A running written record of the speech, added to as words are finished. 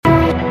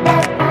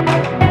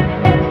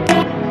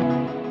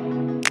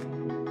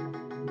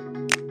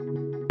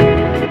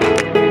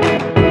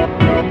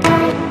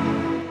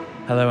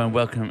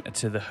welcome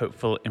to the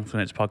Hopeful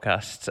Influence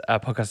podcast, a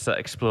podcast that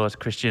explores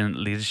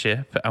Christian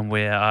leadership. And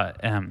we are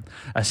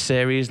a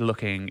series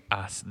looking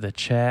at the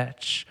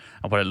church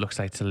and what it looks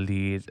like to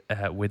lead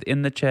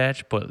within the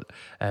church, but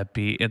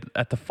be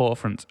at the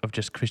forefront of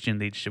just Christian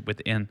leadership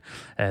within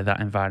that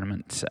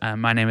environment.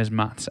 My name is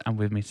Matt, and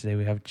with me today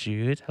we have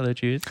Jude. Hello,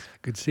 Jude.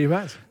 Good to see you,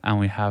 Matt. And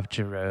we have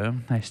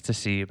Jerome. Nice to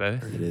see you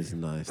both. It is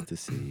nice to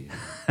see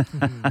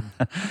you.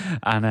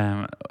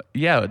 And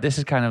this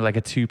is kind of like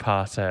a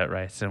two-parter,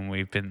 right? And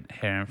we've been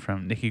hearing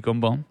from Nicky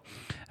Gumbel,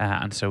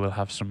 and so we'll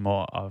have some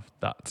more of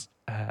that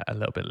a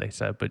little bit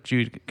later. But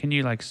Jude, can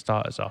you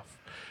start us off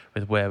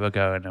with where we're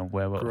going and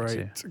where we're up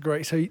to?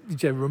 Great. So,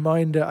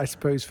 reminder, I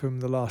suppose, from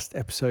the last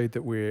episode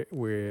that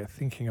we're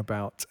thinking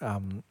about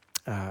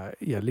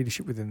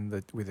leadership within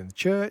the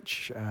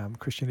church,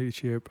 Christian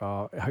leadership,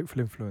 our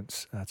hopeful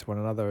influence to one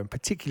another, and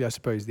particularly, I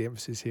suppose, the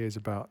emphasis here is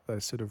about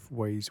the sort of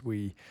ways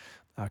we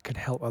can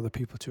help other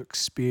people to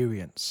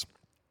experience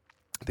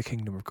the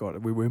kingdom of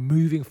God. We're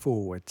moving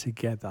forward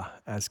together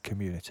as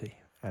community.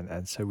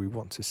 And so we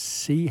want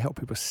to help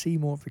people see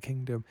more of the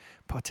kingdom,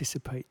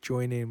 participate,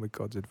 join in with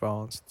God's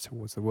advance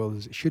towards the world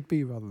as it should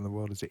be rather than the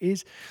world as it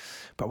is.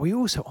 But we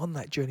also, on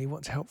that journey,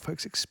 want to help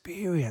folks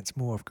experience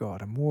more of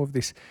God and more of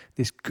this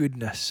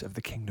goodness of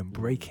the kingdom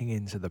breaking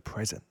into the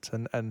present.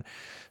 And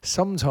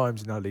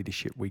sometimes in our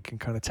leadership, we can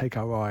kind of take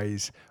our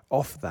eyes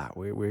off that.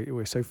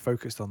 We're so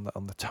focused on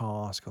the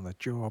task, on the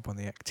job, on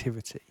the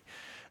activity,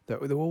 that,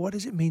 well, what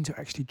does it mean to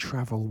actually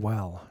travel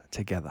well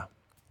together?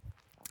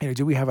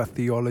 Do we have a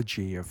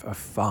theology of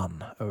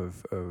fun,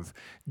 of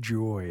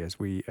joy as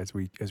we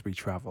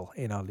travel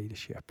in our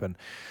leadership, and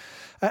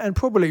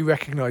probably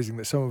recognizing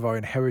that some of our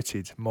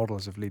inherited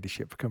models of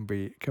leadership can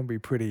be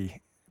pretty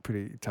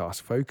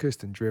task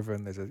focused and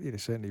driven.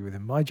 There's certainly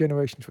within my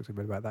generation, we talked a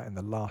bit about that in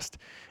the last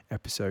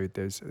episode.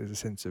 There's a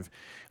sense of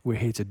we're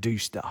here to do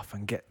stuff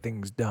and get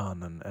things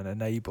done and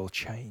enable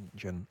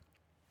change. And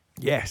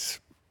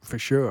yes, for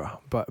sure.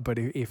 But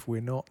if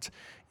we're not,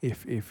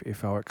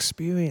 if our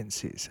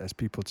experiences as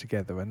people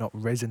together are not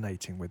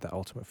resonating with that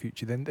ultimate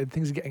future, then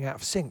things are getting out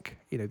of sync.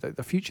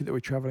 The future that we're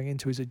traveling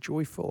into is a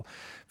joyful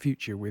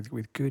future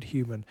with good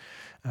human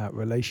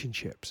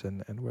relationships,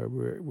 and where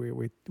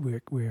we're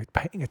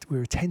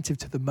attentive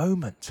to the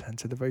moment and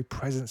to the very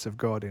presence of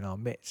God in our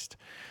midst.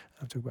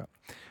 I'm talking about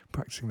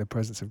practicing the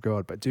presence of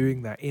God, but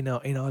doing that in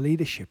our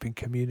leadership, in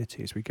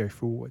community as we go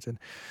forward. And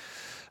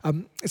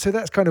so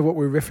that's kind of what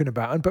we're riffing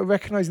about, but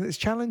recognizing that it's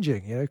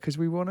challenging, because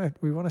we want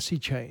to see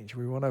change.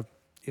 We want to,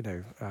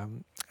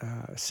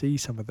 see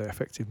some of the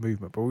effective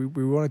movement, but we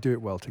want to do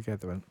it well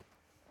together. And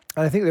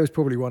I think there was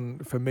probably one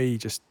for me,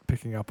 just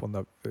picking up on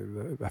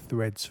the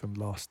threads from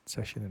last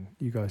session, and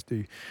you guys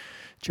do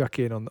chuck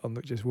in on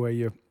just where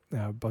you're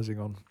buzzing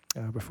on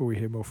before we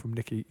hear more from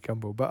Nicky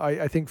Gumbel. But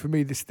I think for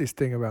me, this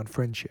thing around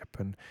friendship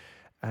and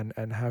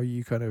how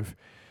you kind of,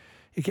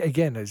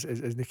 again, as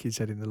Nicky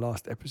said in the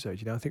last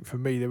episode, I think for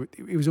me,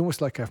 it was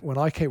almost like when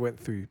I went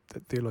through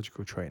the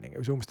theological training, it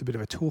was almost a bit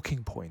of a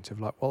talking point of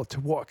to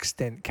what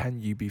extent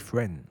can you be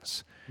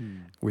friends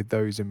with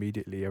those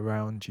immediately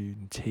around you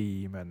and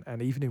team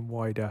and even in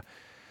wider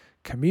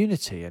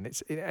community.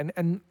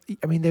 And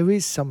I mean, there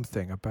is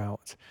something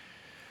about,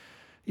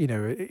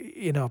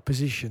 in our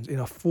positions,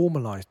 in our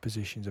formalized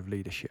positions of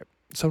leadership,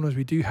 sometimes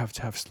we do have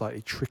to have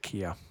slightly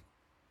trickier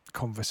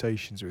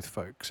conversations with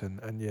folks. And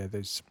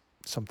there's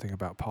something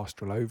about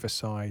pastoral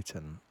oversight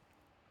and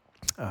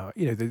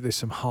there's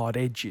some hard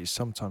edges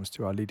sometimes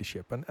to our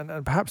leadership,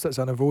 and perhaps that's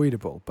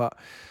unavoidable, but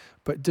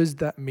does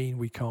that mean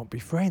we can't be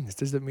friends?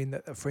 Does that mean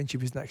that a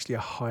friendship isn't actually a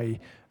high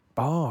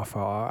bar for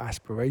our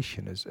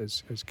aspiration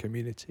as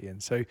community?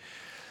 And so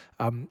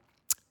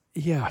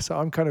so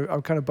I'm kind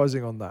of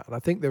buzzing on that, and I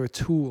think there are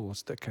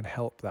tools that can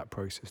help that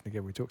process. And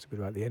again, we talked a bit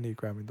about the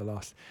Enneagram in the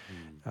last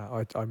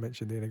I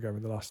mentioned the Enneagram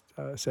in the last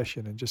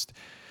session, and just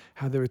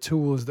how there are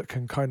tools that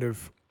can kind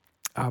of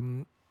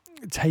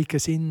take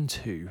us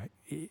into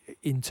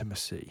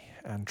intimacy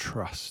and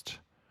trust,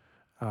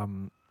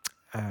 and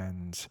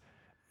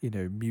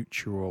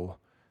mutual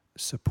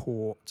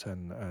support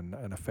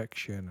and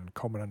affection and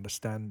common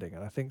understanding.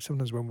 And I think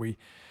sometimes when we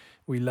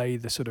lay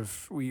the sort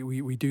of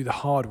we do the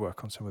hard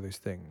work on some of those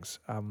things,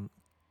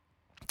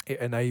 it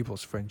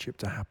enables friendship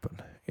to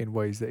happen in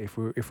ways that if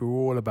we're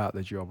all about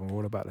the job and we're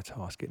all about the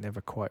task, we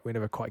never quite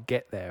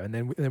get there. And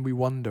then we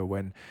wonder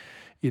when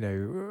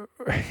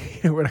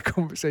when a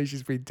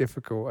conversation's been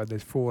difficult and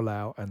there's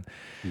fallout, and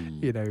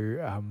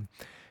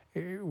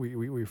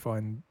we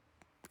find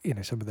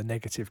some of the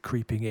negative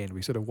creeping in.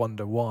 We sort of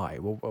wonder why.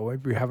 Well,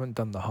 maybe we haven't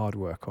done the hard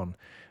work on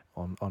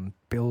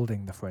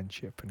building the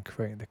friendship and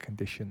creating the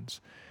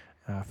conditions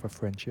for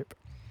friendship.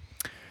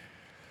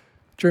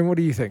 Jerome, what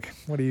do you think?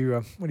 What are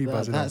you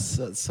buzzing on?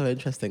 That's so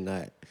interesting.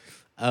 I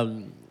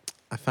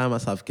found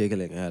myself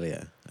giggling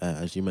earlier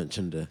as you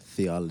mentioned the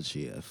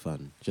theology of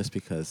fun, just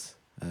because.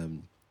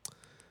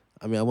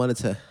 I wanted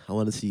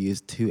to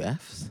use 2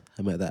 Fs.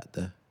 I meant that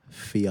the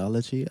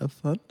theology of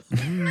fun.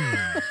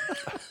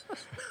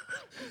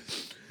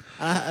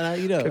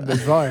 You know, Getting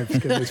those vibes,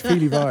 getting those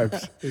feely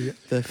vibes.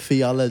 the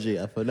theology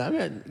of fun. I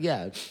mean,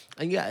 yeah,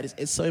 and yeah,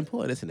 it's so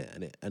important, isn't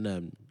it?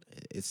 And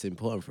it's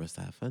important for us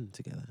to have fun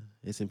together.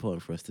 It's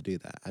important for us to do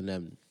that.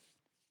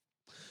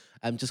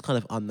 And just kind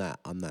of on that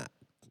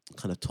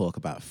kind of talk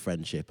about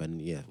friendship,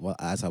 and yeah, well,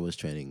 as I was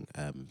training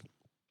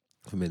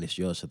for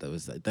ministry, also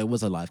there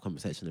was a live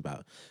conversation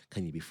about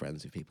can you be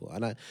friends with people,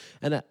 and I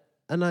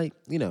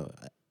you know,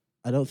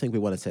 I don't think we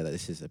want to say that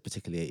this is a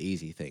particularly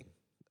easy thing.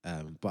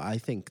 But I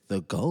think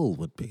the goal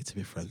would be to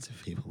be friends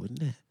with people,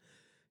 wouldn't it?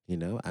 You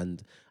know,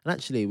 and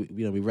actually,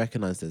 we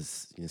recognize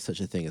there's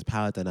such a thing as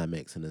power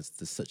dynamics, and there's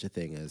such a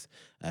thing as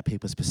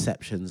people's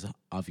perceptions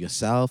of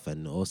yourself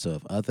and also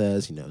of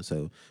others. You know,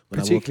 so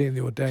particularly in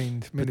the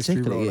ordained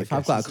ministry role, if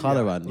I've got a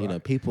collar on, you know,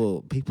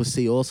 people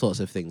see all sorts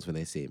of things when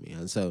they see me,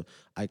 and so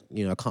I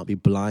can't be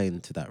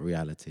blind to that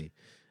reality.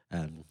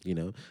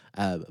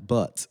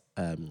 But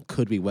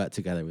could we work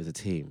together as a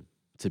team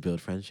to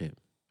build friendship?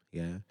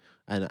 Yeah,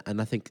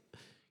 and I think.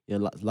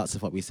 Lots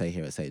of what we say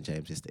here at St.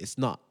 James it's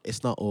not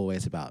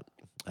always about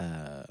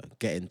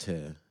getting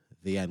to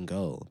the end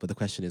goal, but the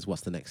question is,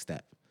 what's the next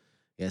step?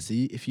 Yeah, so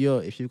if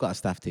you've got a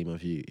staff team, or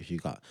if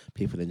you've got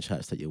people in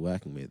church that you're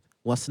working with,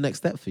 what's the next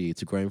step for you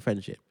to grow in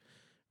friendship,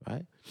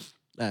 right?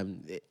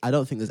 I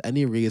don't think there's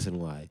any reason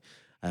why,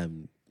 I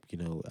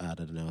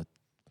don't know,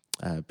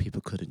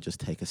 people couldn't just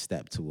take a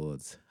step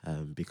towards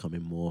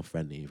becoming more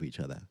friendly with each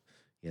other.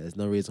 Yeah, there's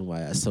no reason why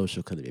a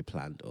social couldn't be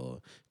planned,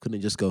 or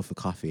couldn't just go for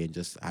coffee and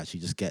just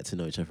get to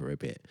know each other a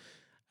bit.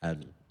 Do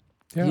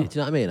you know what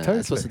I mean?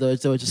 Totally. So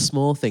there are just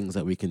small things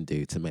that we can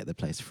do to make the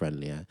place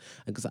friendlier.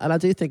 And I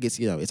do think it's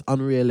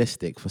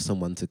unrealistic for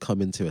someone to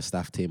come into a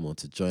staff team or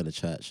to join a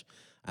church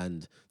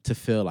and to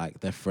feel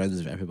like they're friends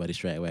with everybody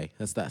straight away.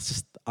 That's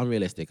just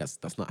unrealistic.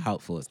 That's not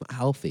helpful. It's not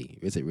healthy,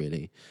 is it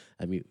really?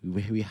 I mean,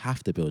 we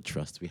have to build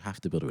trust. We have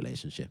to build a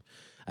relationship.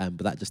 But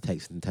that just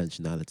takes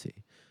intentionality.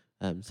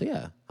 So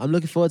yeah, I'm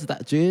looking forward to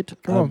that, Jude.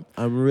 Come on.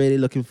 I'm really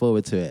looking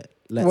forward to it.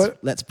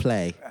 Let's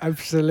play.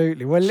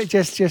 Absolutely. Well,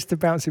 just to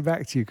bounce it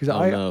back to you, because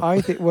I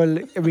think, well,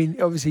 I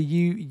mean, obviously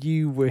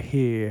you were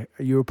here,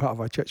 you were part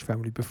of our church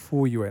family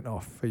before you went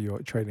off for your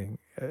training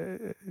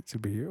to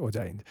be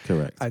ordained.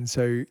 Correct. And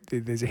so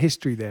there's a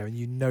history there, and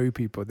you know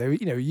people. There,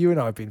 you and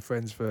I have been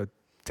friends for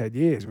 10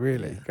 years,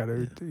 really,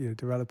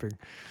 developing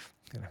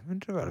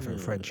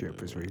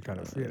friendship as we kind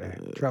of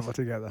travel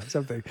together.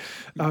 Something.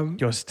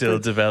 You're still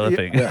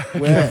developing Yeah.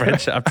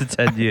 friendship after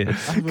 10 years.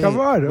 Come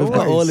on, we've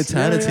got all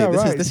eternity.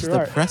 Yeah, this is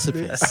the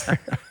precipice.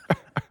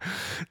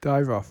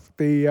 Dive off.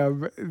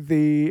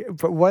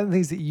 But one of the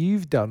things that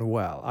you've done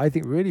well, I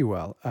think really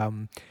well,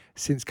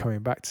 since coming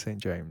back to St.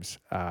 James,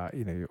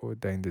 you're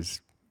ordained as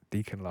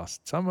deacon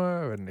last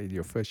summer, and in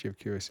your first year of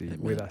curacy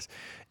with us,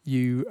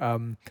 you've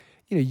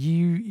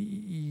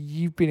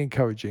been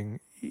encouraging.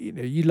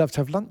 You love to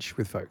have lunch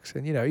with folks,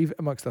 and even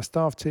amongst our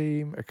staff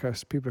team,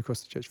 people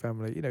across the church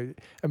family.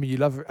 You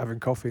love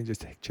having coffee and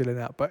just chilling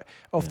out. But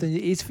often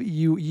it is for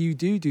you. You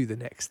do the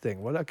next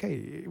thing. Well,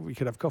 okay, we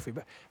could have coffee,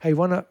 but hey,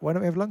 why don't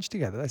we have lunch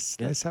together?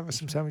 Let's have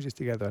some sandwiches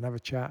together and have a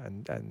chat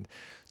and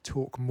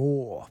talk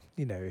more.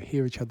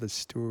 Hear each other's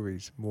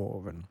stories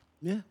more, and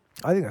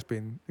I think that's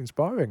been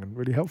inspiring and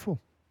really helpful.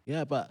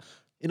 Yeah, but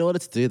in order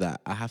to do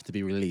that, I have to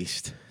be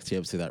released to be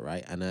able to do that,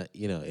 right? And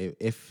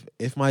if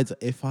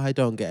I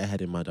don't get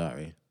ahead in my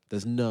diary,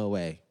 there's no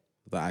way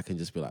that I can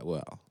just be like,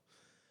 well,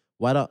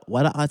 why don't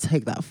I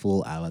take that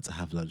full hour to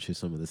have lunch with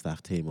some of the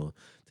staff team, or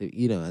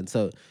and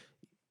so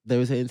there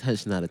is an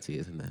intentionality,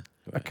 isn't there?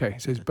 Right? Okay,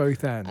 so it's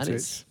both and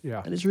it's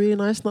really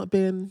nice not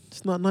being.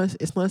 It's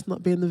nice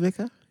not being the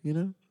vicar,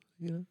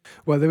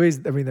 Well, there is.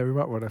 We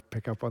might want to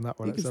pick up on that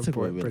one at some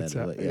point.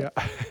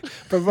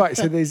 But right,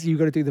 so you've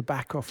got to do the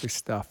back office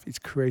stuff. It's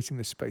creating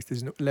the space.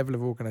 There's a level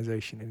of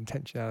organisation and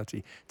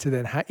intentionality to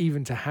then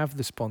even to have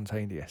the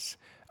spontaneous.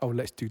 Oh,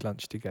 let's do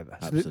lunch together.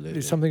 Absolutely. So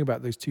there's something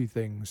about those two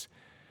things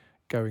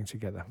going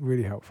together.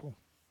 Really helpful.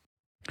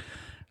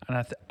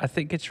 And I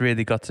think it's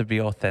really got to be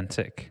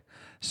authentic.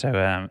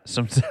 So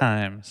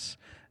sometimes,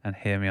 and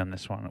hear me on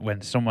this one,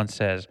 when someone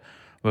says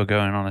we're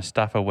going on a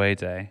staff away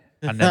day,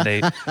 and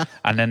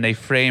then they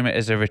frame it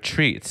as a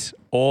retreat,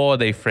 or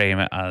they frame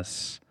it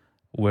as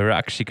we're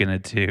actually gonna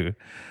do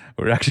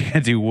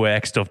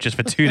work stuff just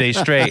for 2 days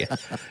straight.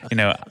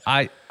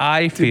 I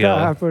feel. Did that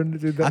happen?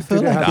 Did that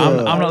happen?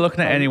 I'm not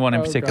looking at anyone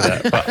in particular,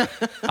 but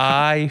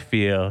I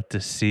feel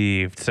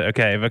deceived.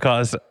 Okay,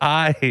 because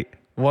I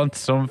want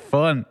some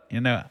fun,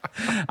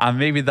 and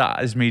maybe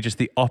that is me just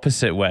the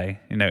opposite way.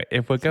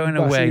 If we're going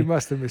away, you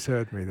must have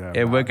misheard me there.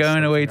 If we're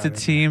going away to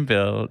team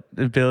build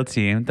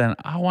team, then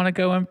I want to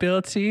go and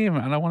build team,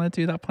 and I want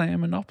to do that playing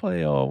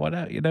Monopoly or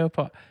whatever,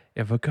 But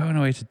if we're going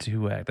away to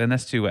do work, then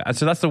let's do work. And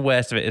so that's the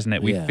worst of it, isn't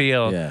it? We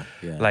feel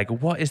like,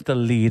 what is the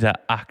leader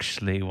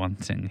actually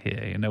wanting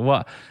here?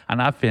 What?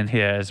 And I've been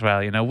here as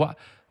well. What?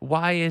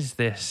 Why is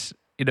this?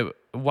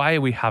 Why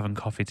are we having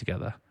coffee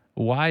together?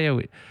 Why are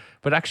we?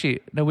 But actually,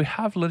 no, we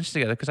have lunch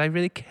together because I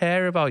really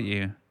care about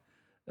you.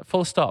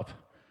 Full stop.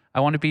 I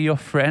want to be your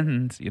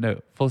friend,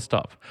 full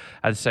stop.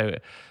 And so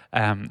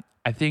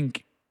I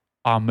think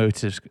our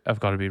motives have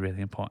got to be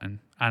really important.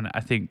 And I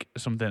think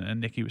something that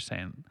Nikki was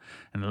saying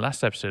in the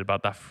last episode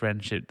about that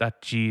friendship,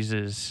 that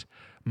Jesus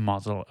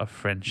model of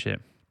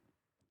friendship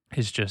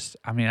is just,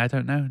 I mean, I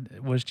don't know.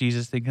 Was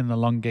Jesus thinking the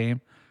long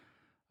game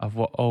of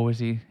what, or was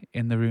he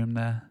in the room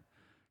there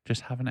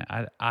just having it?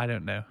 I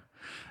don't know.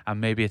 And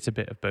maybe it's a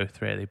bit of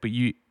both, really. But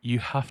you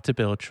have to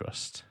build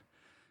trust.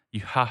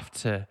 You have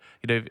to,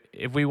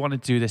 if we want to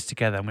do this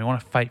together and we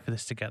want to fight for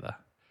this together,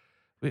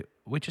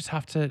 we just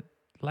have to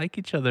like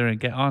each other and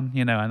get on,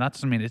 and that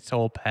doesn't mean it's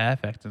all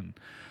perfect and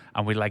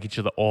we like each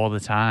other all the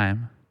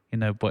time,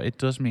 but it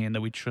does mean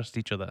that we trust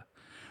each other,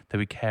 that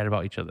we care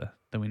about each other,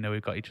 that we know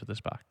we've got each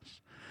other's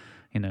backs,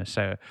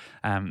 so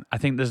I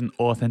think there's an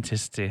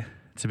authenticity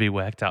to be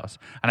worked out.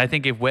 And I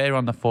think if we're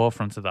on the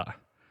forefront of that,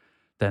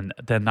 then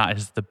that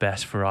is the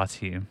best for our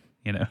team,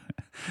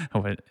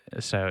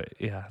 So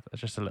yeah,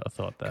 that's just a little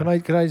thought there.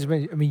 Can I just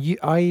mention? I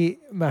mean,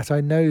 Matt, I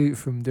know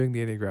from doing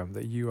the Enneagram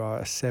that you are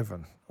a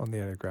 7 on the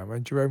Enneagram,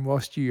 and Jerome,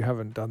 whilst you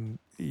haven't done,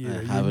 I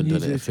you're haven't new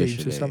done to it the team, so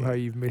officially. somehow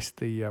you've missed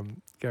the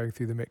going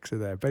through the mixer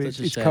there. But Such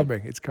a it's shame.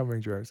 coming. It's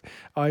coming, Jerome.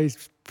 I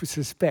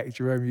suspect,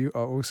 Jerome, you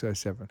are also a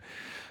 7.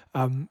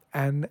 And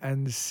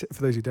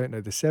for those who don't know,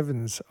 the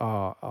 7s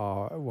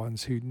are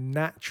ones who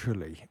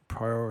naturally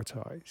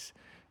prioritise.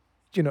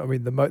 Do you know what I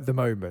mean? The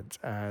moment,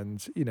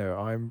 and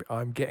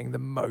I'm getting the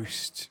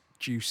most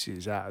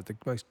juices out of the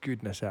most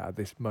goodness out of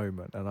this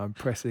moment, and I'm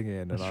pressing in,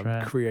 and That's I'm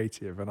right.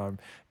 creative, and I'm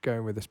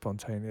going with the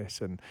spontaneous,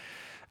 and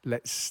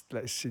let's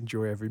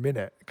enjoy every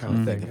minute kind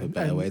of Think thing. of a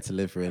better way to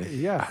live, really.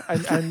 Yeah,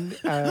 and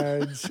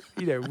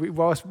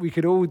whilst we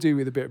could all do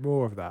with a bit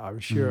more of that, I'm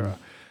sure.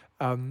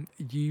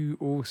 You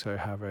also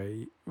have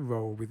a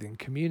role within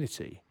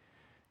community.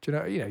 Do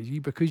you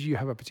know? Because you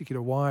have a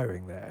particular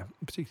wiring there,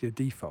 a particular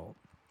default.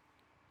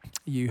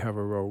 You have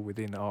a role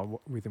within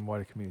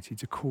wider community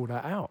to call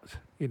that out,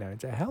 and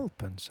to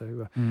help. And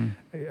so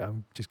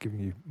I'm just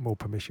giving you more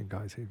permission,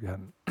 guys, if you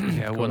hadn't.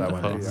 Yeah, got that one,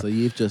 wonderful. So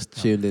you've just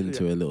tuned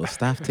into a little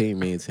staff team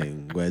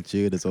meeting where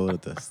Jude has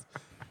ordered us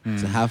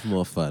to have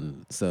more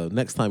fun. So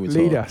next time we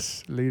Lead talk,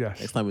 us.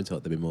 Next time we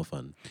talk, there'll be more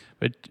fun.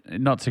 But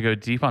not to go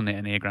deep on the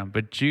Enneagram,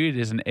 but Jude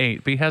is an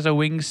 8, but he has a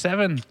wing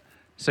 7.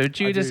 So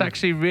Jude is do.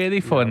 actually really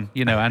fun,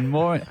 and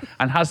more,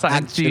 and has that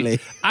Actually.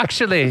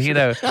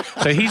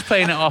 So he's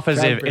playing it off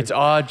as Can if be. it's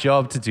our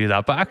job to do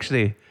that, but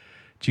actually,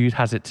 Jude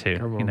has it too.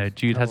 Come on,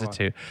 Jude come has on. it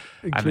too.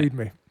 Include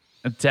me.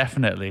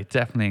 Definitely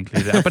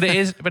include it.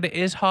 But it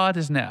is hard,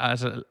 isn't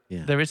it?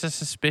 Yeah. There is a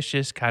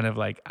suspicious kind of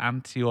like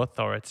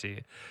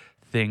anti-authority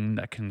thing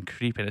that can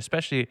creep in,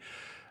 especially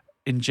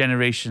in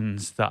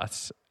generations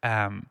that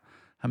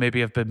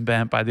maybe have been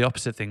burnt by the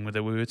opposite thing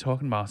that we were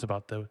talking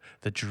about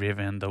the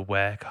driven, the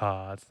work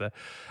hard,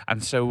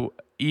 and so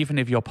even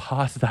if you're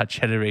part of that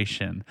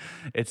generation,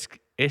 it's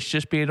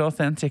just being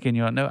authentic, and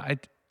you're no,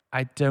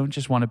 I don't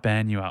just want to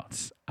burn you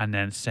out and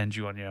then send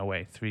you on your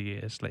way 3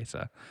 years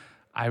later.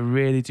 I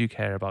really do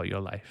care about your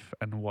life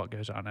and what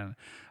goes on, and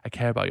I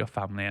care about your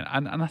family,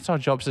 and that's our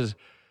jobs as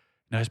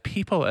as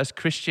people, as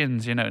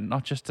Christians.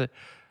 Not just to.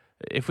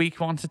 If we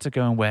wanted to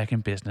go and work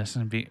in business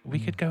and we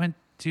could go and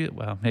do it.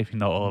 Well, maybe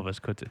not all of us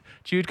could.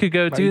 Jude could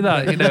go do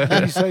that.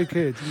 You're so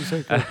good.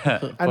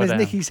 And But, as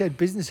Nikki said,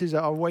 businesses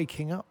are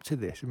waking up to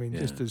this. I mean,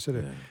 just to sort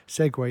of yeah.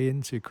 segue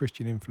into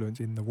Christian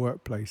influence in the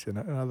workplace and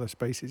other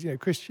spaces.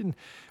 Secular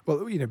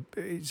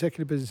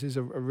businesses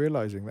are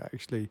realizing that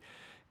actually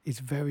it's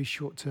very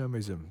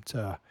short-termism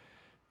to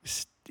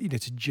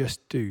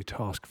just do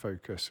task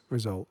focus,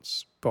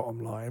 results, bottom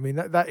line. I mean,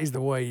 that is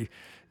the way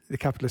the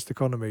capitalist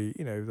economy,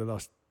 the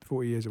last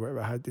 40 years or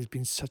whatever, there's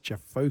been such a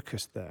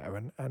focus there,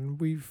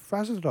 and we've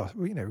frazzled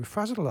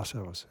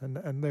ourselves,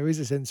 and there is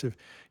a sense of,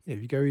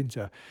 if you go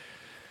into,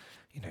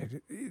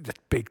 the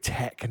big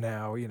tech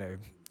now,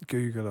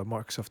 Google or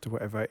Microsoft or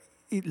whatever,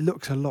 it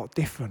looks a lot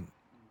different.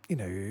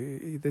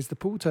 There's the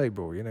pool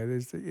table,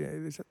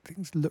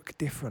 things look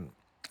different.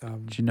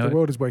 Do you know the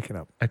world is waking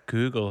up. at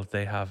Google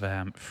they have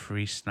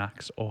free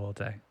snacks all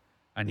day,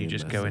 and you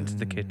just go into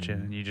the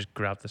kitchen and you just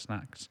grab the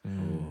snacks,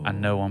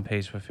 and no one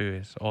pays for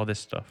food. All this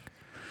stuff.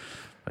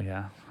 But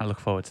yeah, I look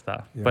forward to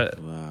that. Yeah. But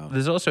Wow.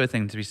 there's also a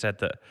thing to be said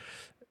that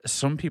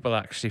some people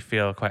actually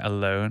feel quite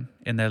alone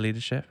in their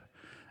leadership,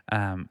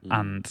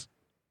 and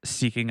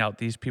seeking out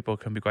these people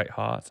can be quite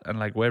hard. And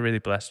like, we're really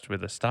blessed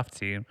with a staff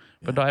team,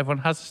 but not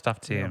everyone has a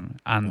staff team.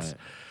 And Right.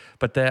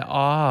 but there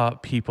are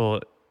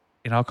people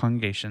in our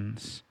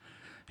congregations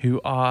who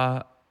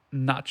are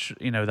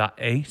that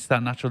 8,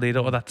 that natural leader,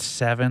 or that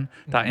 7,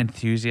 that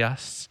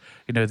enthusiasts,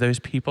 those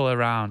people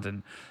around,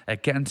 and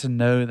getting to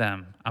know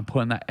them and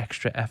putting that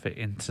extra effort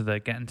into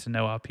getting to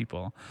know our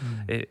people.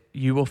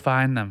 You will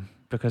find them,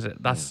 because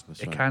that's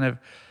it right.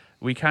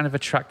 we kind of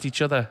attract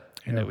each other.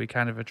 Yeah. We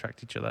kind of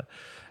attract each other.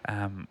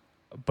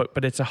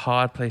 But it's a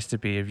hard place to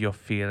be if you're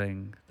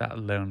feeling that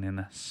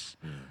loneliness.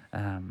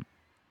 And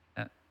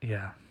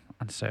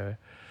so,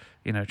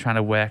 trying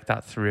to work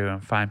that through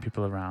and find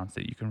people around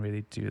that you can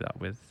really do that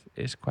with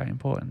is quite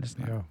important,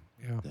 isn't it?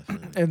 Yeah.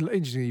 Definitely. And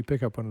interestingly, you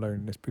pick up on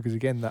loneliness because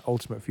again, that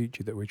ultimate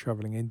future that we're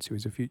traveling into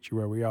is a future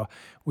where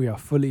we are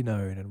fully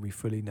known and we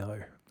fully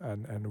know,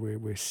 and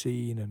we're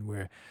seen and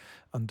we're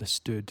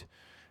understood,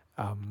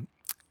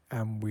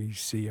 and we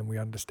see and we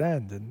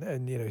understand,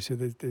 and so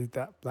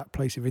that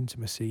place of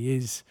intimacy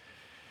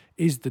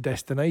is the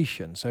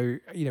destination. So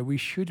we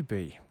should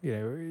be,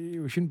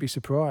 we shouldn't be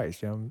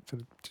surprised. I'm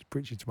sort of just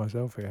preaching to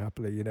myself here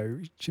happily.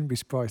 We shouldn't be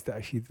surprised that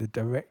actually the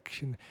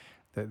direction,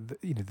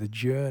 the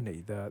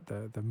journey,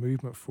 the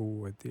movement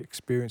forward, the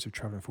experience of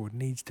traveling forward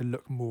needs to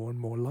look more and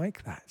more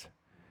like that.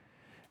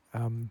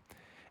 And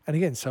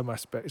again, some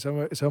aspects,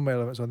 some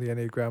elements on the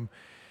Enneagram,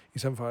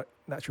 some of our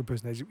natural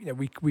personalities,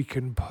 we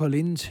can pull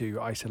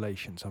into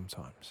isolation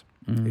sometimes.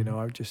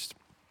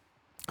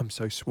 I'm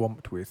so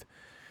swamped with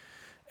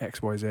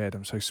X, Y, Z.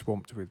 I'm so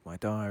swamped with my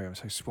diary. I'm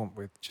so swamped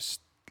with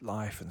just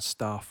life and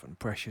stuff and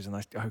pressures, and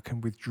I can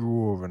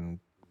withdraw,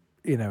 and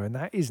and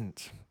that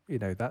isn't,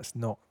 that's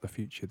not the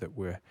future that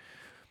we're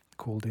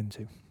called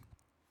into.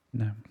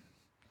 No.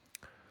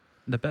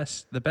 The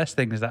best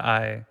thing is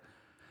that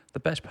the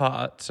best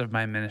parts of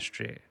my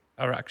ministry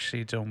are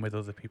actually done with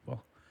other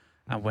people,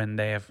 and when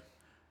they have,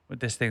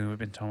 with this thing we've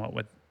been talking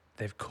about,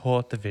 they've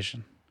caught the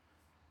vision,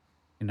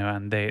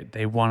 and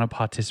they want to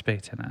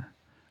participate in it.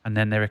 And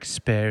then they're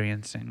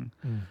experiencing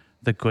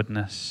the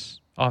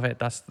goodness of it.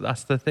 That's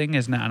the thing,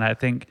 isn't it? And I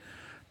think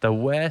the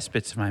worst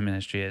bits of my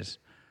ministry is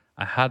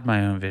I had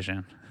my own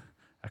vision,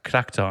 I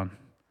cracked on,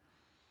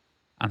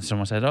 and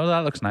someone said, "Oh,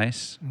 that looks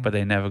nice," but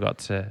they never got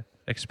to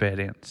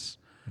experience.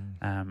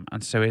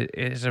 And so it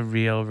is a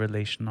real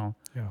relational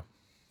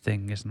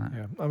thing, isn't it?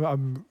 Yeah,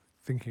 I'm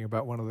thinking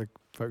about one of the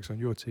folks on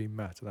your team,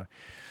 Matt, and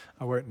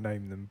I won't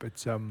name them, but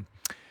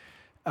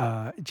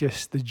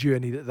just the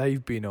journey that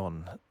they've been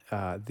on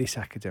this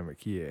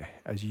academic year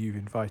as you've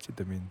invited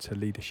them into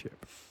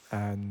leadership,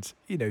 and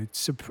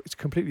it's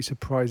completely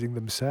surprising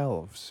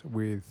themselves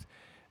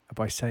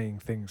by saying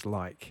things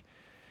like,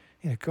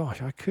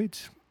 gosh, I could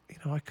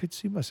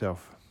see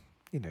myself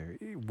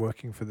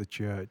working for the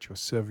church or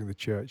serving the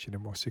church in a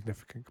more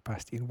significant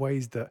capacity in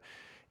ways that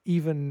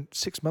even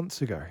 6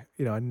 months ago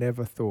I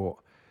never thought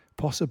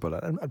possible.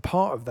 And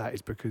part of that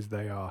is because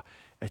they are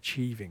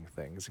achieving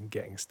things and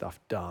getting stuff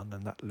done,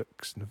 and that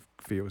looks and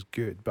feels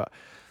good. But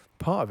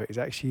part of it is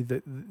actually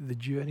the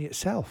journey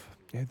itself.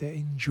 They're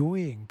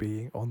enjoying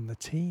being on the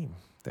team.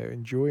 They're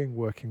enjoying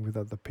working with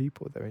other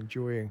people. They're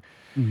enjoying,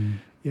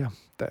 the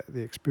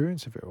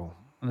experience of it all.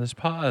 And there's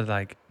part of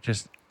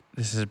this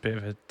is a bit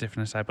of a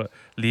different side, but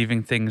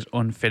leaving things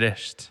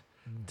unfinished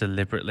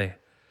deliberately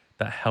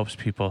that helps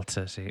people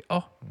to see,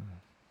 I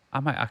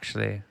might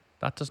actually,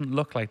 that doesn't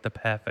look like the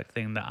perfect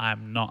thing that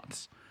I'm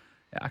not.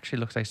 It actually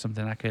looks like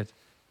something I could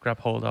grab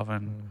hold of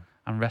and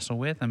wrestle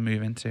with and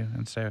move into.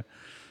 And so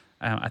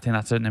I think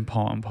that's an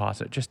important part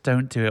of it. Just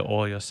don't do it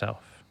all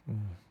yourself.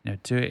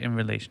 Do it in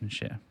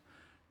relationship.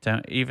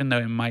 Even though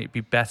it might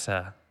be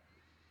better,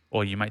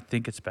 or you might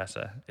think it's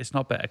better, it's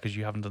not better because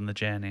you haven't done the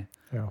journey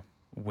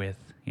with,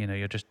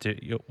 we're just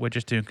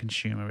doing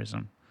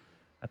consumerism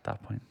at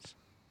that point.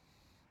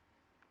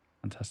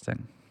 Fantastic.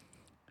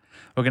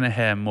 We're going to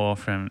hear more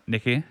from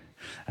Nikki,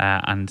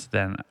 and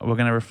then we're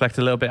going to reflect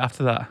a little bit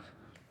after that.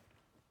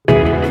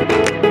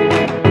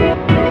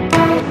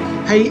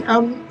 Hey,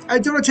 I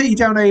don't want to take you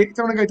down don't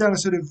want to go down a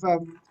sort of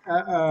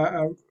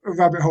a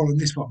rabbit hole on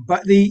this one,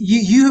 but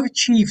you have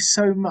achieved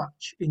so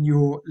much in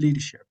your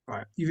leadership,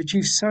 right? You've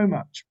achieved so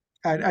much,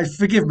 and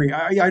forgive me,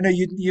 I know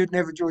you'd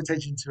never draw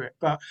attention to it,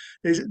 but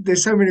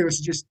there's so many of us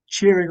just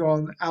cheering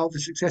on the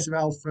success of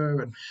Alpha,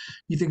 and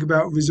you think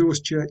about resource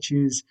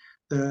churches,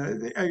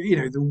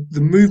 the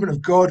movement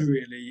of God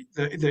really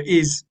that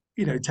is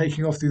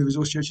taking off through the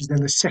resource churches,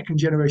 then the second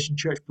generation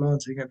church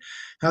planting, and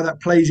how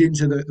that plays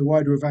into the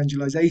wider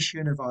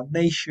evangelization of our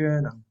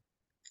nation.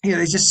 And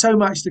there's just so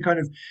much to kind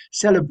of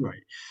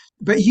celebrate.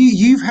 But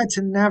you've had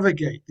to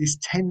navigate this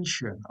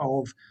tension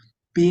of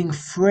being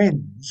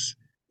friends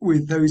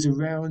with those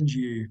around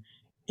you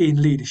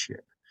in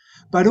leadership,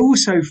 but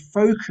also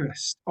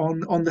focused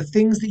on the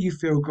things that you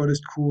feel God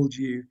has called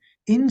you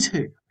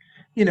into.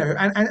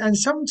 And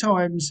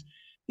sometimes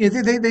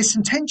there's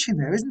some tension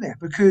there, isn't there?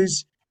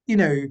 Because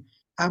in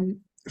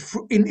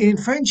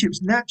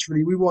friendships,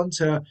 naturally we want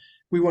to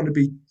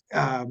be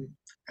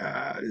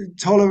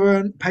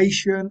tolerant,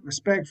 patient,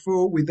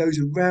 respectful with those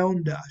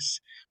around us.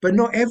 But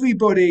not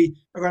everybody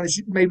around us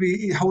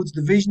maybe holds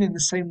the vision in the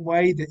same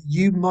way that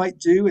you might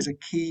do as a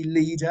key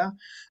leader.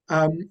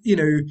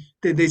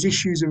 There's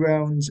issues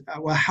around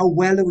how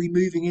well are we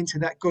moving into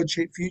that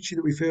God-shaped future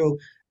that we feel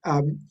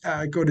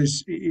God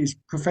is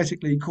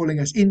prophetically calling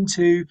us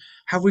into?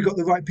 Have we got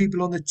the right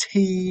people on the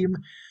team?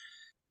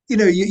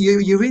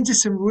 You're into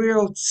some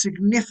real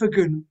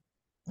significant,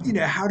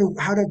 how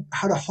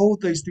to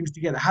hold those things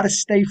together, how to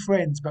stay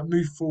friends but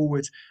move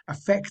forward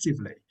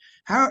effectively.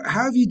 How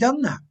have you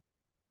done that?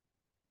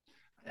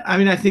 I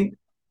mean, I think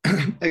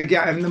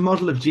again, the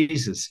model of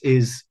Jesus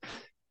is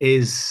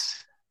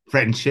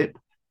friendship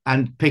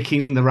and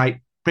picking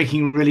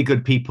really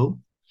good people.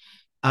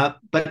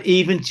 But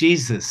even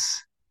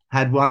Jesus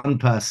had one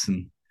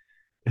person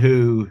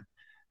who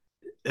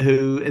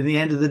in the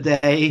end of the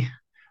day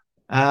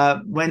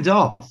went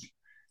off,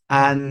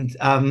 and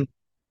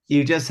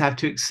you just have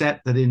to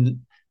accept that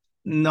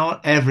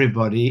not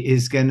everybody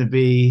is going to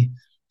be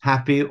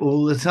happy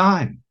all the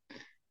time,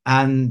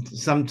 and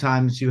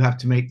sometimes you have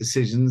to make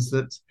decisions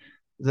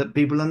that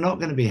people are not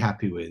going to be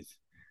happy with,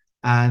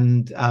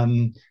 and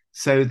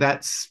so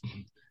that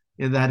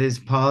is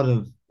part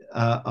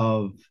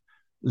of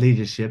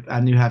leadership,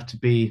 and you have to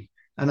be.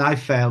 And I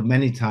failed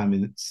many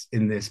times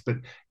in this, but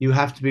you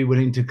have to be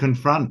willing to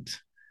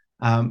confront,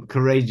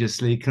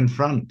 courageously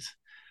confront.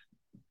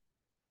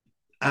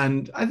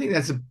 And I think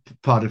that's a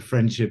part of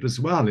friendship as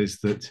well, is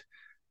that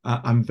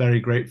I'm very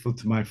grateful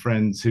to my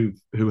friends who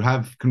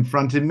have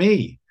confronted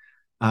me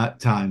at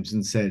times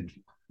and said,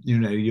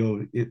 you're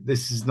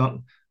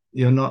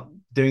not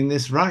doing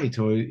this right,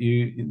 or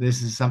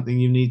this is something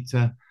you need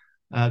to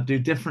do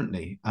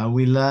differently.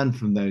 We learn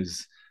from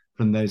those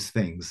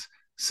things.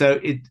 So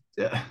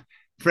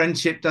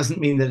friendship doesn't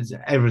mean that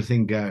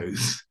everything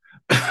goes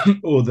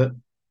or that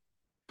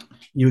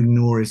you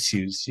ignore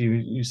issues.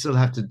 You still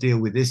have to deal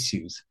with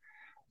issues.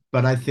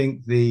 But I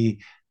think the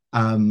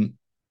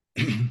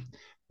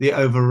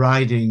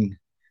overriding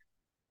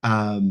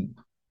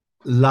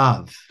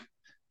love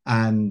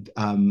and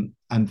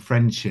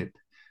friendship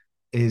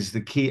is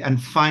the key,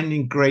 and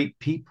finding great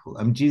people.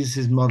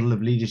 Jesus' model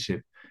of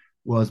leadership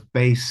was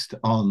based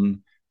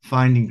on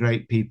finding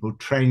great people,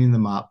 training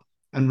them up,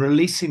 and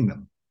releasing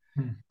them.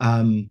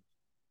 And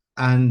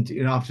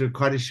after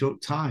quite a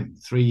short time,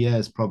 3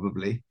 years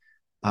probably,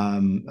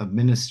 of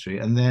ministry,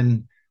 and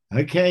then,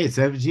 okay, it's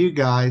over to you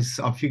guys.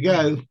 Off you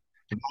go,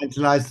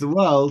 evangelize the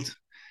world.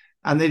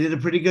 And they did a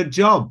pretty good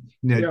job.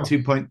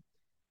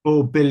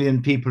 2.4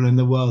 billion people in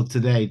the world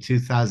today,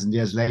 2,000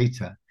 years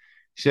later,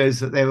 shows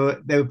that they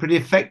were pretty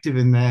effective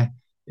in their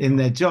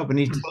job. And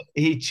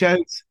he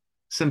chose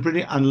some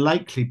pretty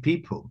unlikely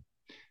people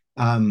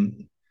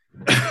to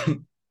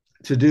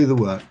do the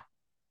work.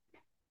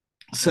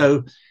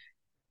 So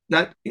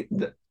that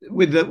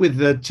with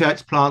the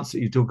church plants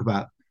that you talk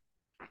about,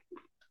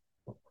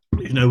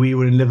 we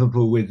were in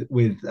Liverpool with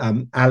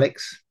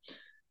Alex,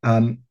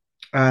 and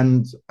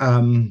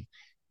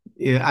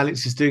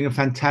Alex is doing a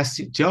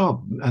fantastic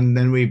job. And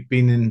then we've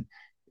been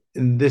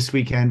in this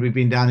weekend, we've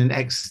been down in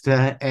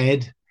Exeter.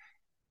 Ed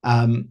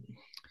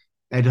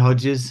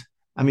Hodges,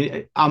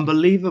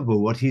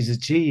 unbelievable what he's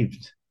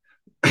achieved.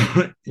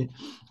 Ed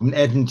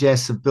and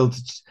Jess have built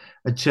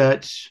a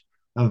church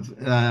of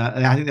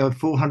I think there were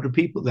 400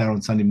 people there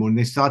on Sunday morning.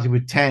 They started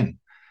with 10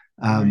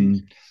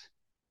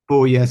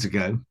 4 years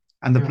ago,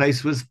 and the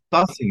place was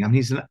buzzing.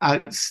 He's an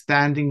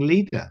outstanding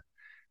leader,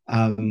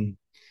 and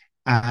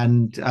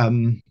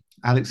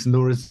Alex and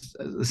Laura's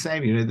the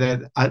same.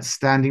 They're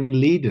outstanding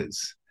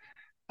leaders,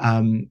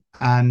 so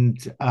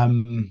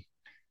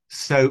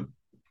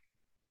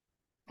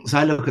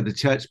I look at the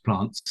church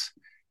plants.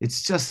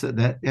 It's just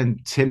that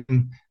and Tim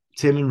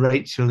and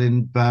Rachel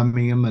in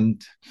Birmingham,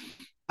 and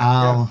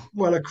Al.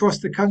 Well, across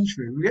the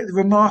country, we get the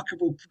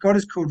remarkable. God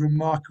has called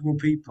remarkable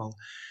people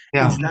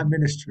into that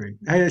ministry.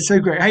 Hey, it's so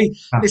great. Hey,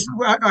 listen,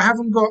 I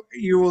haven't got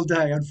you all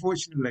day,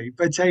 unfortunately,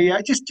 but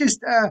just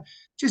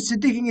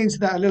digging into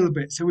that a little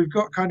bit. So we've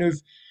got kind of.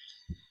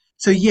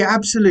 So yeah,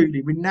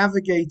 absolutely.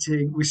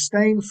 We're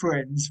staying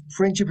friends.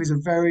 Friendship is a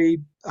very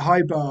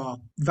high bar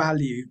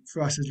value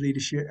for us as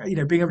leadership.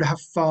 Being able to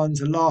have fun,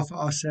 to laugh at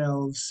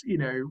ourselves.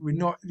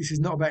 This is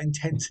not about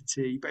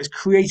intensity, but it's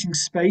creating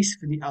space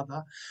for the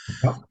other.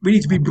 We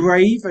need to be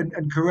brave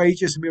and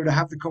courageous and be able to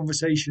have the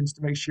conversations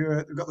to make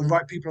sure we've got the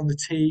right people on the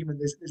team and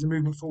there's a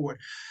movement forward.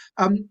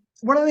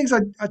 One of the things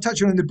I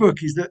touch on in the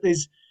book is that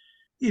there's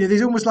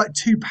almost like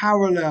two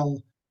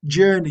parallel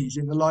journeys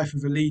in the life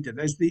of a leader.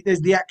 There's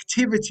the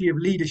activity of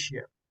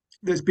leadership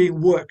that's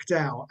being worked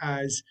out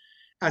as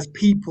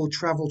people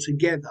travel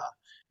together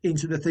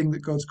into the thing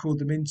that God's called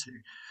them into.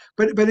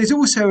 But there's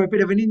also a bit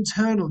of an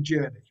internal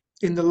journey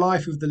in the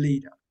life of the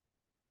leader,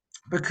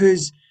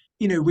 because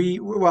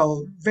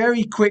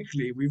very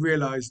quickly we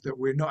realize that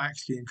we're not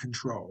actually in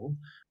control.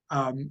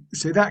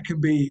 So that can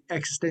be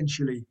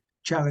existentially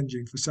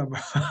challenging for some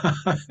of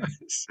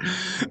us.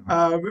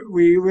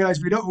 We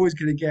realize we're not always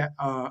going to get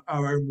our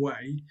own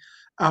way,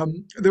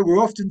 that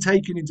we're often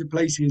taken into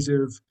places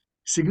of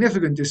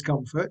significant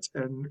discomfort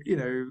and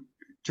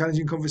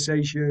challenging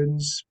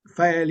conversations,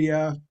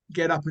 failure,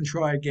 get up and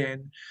try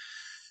again.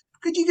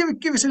 Could you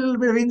give us a little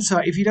bit of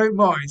insight, if you don't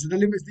mind, to the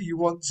limits that you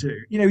want to,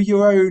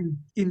 your own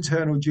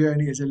internal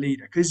journey as a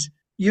leader? Because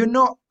you're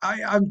not,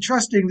 I'm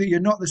trusting that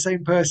you're not the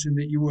same person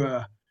that you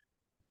were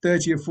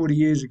 30 or 40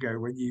 years ago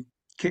when you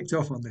kicked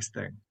off on this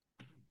thing.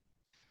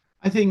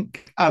 I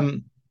think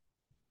I've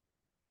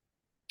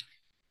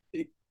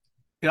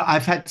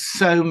had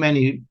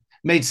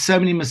made so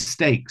many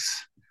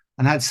mistakes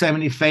and had so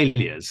many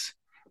failures,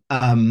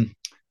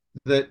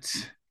 that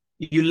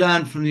you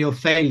learn from your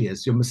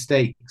failures, your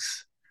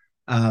mistakes,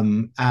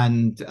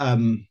 and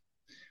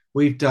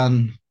we've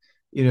done.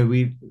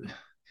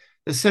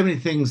 There's so many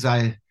things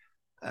I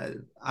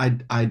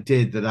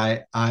did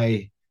that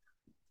I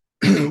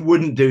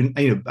wouldn't do.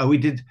 We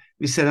did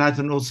set out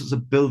on all sorts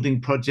of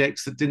building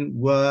projects that didn't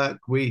work.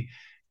 We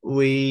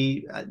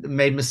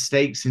made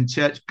mistakes in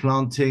church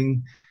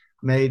planting.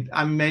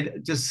 I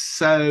made just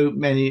so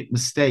many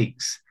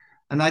mistakes,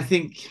 and I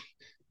think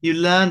you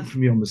learn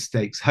from your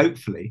mistakes,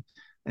 hopefully,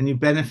 and you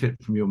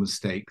benefit from your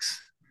mistakes.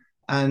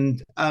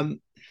 And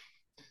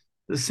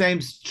the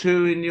same's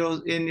true in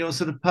your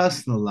sort of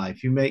personal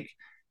life. You make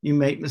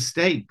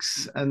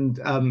mistakes, and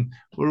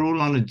we're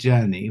all on a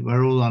journey.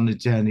 We're all on a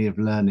journey of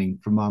learning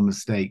from our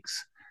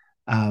mistakes,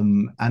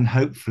 and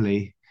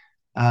hopefully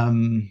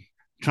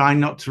trying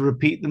not to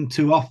repeat them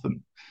too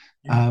often.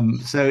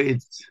 So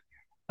it's,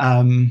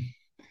 I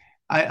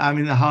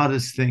mean, the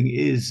hardest thing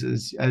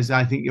is, as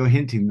I think you're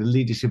hinting, the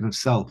leadership of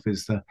self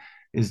is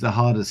the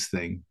hardest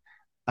thing,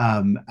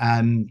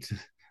 and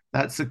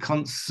that's a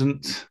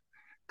constant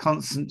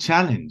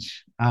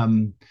challenge,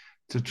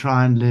 to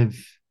try and live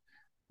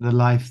the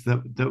life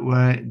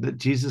that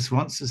Jesus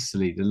wants us to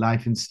lead, a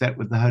life in step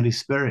with the Holy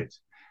Spirit.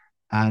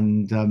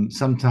 And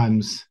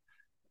sometimes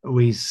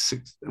we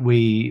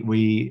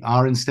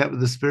are in step with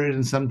the Spirit,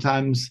 and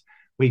sometimes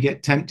we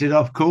get tempted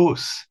off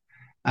course.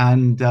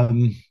 And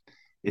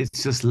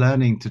it's just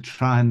learning to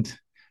try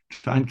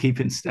and keep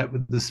in step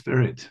with the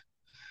Spirit.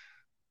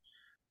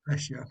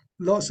 Bless you.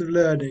 Lots of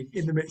learning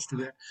in the midst of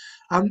it.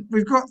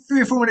 We've got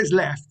 3 or 4 minutes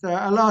left.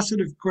 A last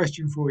sort of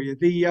question for you.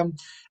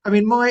 I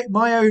mean, my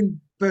own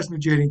personal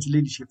journey into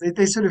leadership.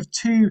 There's sort of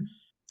 2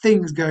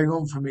 things going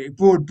on for me,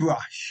 broad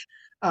brush.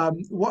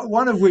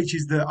 One of which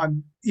is that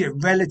I'm,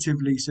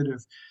 relatively sort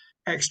of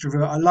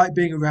extrovert. I like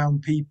being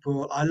around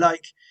people. I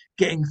like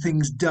getting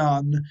things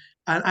done.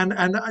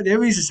 And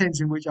there is a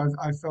sense in which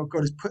I felt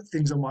God has put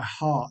things on my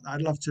heart that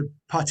I'd love to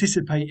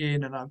participate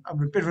in, and I'm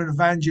a bit of an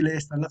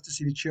evangelist. I love to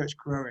see the church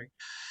growing,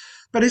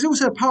 but there's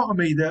also a part of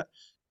me that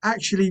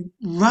actually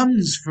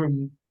runs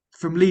from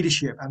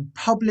leadership and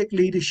public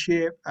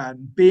leadership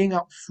and being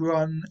up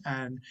front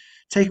and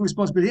taking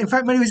responsibility. In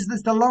fact, many ways,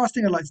 that's the last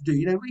thing I'd like to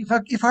do.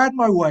 If I had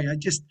my way,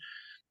 I'd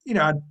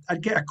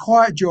get a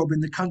quiet job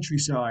in the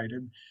countryside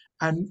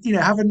and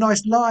have a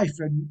nice life,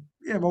 and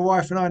my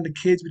wife and I and the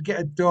kids would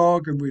get a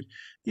dog, and we'd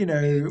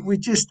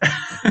just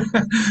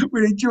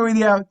we'd enjoy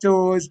the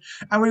outdoors,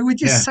 and we would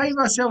just save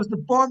ourselves the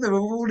bother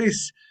of all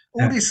this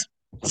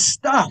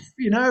stuff,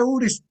 all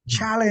this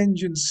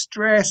challenge and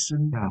stress,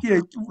 and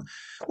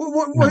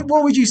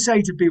what would you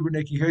say to people,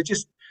 Nicky,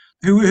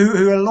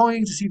 who are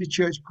longing to see the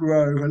church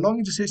grow, who are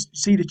longing to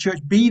see the church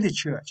be the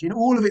church in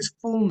all of its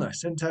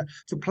fullness, and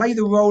to play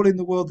the role in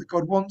the world that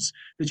God wants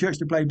the church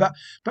to play, but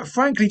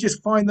frankly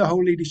just find the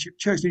whole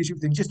church leadership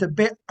thing just a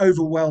bit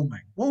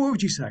overwhelming? What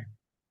would you say?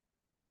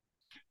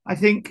 I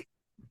think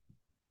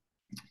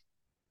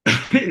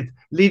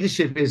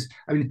leadership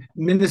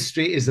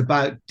ministry is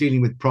about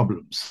dealing with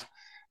problems.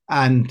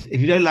 And if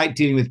you don't like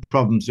dealing with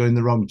problems, you're in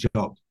the wrong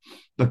job.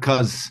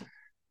 Because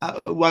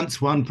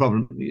once one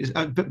problem,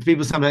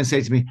 people sometimes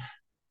say to me,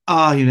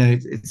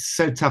 it's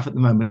so tough at the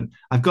moment.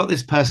 I've got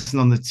this person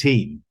on the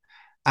team,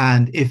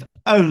 and if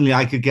only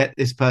I could get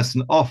this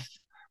person off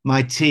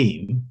my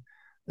team,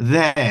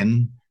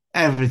 then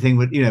everything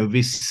would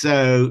be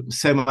so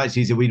much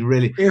easier. We'd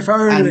really, if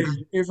only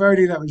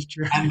that was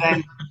true.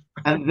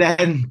 and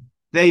then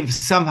they've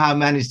somehow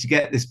managed to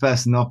get this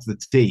person off the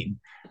team,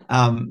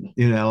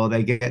 or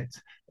they get,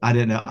 I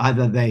don't know,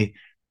 either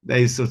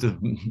they sort of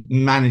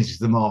manage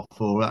them off,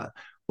 or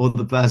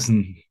the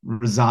person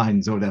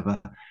resigns or whatever,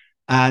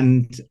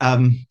 and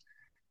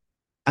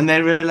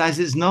they realize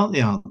it's not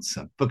the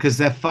answer, because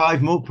there are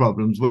 5 more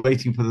problems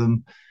waiting for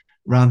them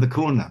around the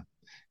corner,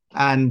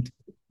 and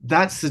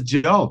that's the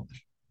job.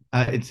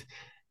 A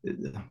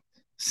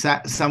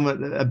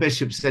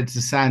bishop said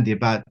to Sandy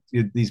about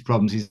these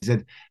problems. He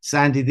said,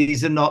 "Sandy,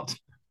 these are not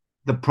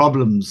the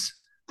problems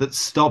that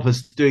stop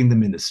us doing the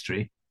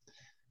ministry.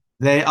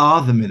 They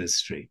are the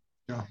ministry."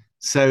 Yeah.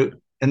 So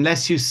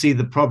unless you see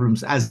the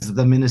problems as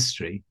the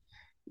ministry,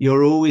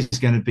 you're always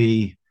going to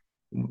be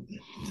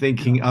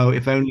thinking, "Oh,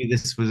 if only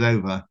this was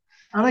over."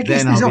 And I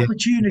guess there's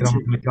opportunity.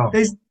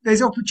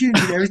 There's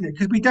opportunity there, isn't it?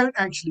 Because we don't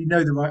actually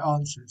know the right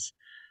answers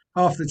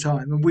half the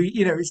time, and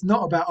it's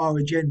not about our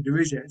agenda,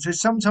 is it? So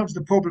sometimes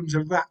the problems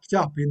are wrapped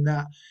up in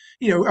that,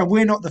 and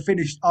we're not the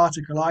finished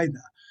article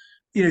either.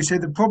 So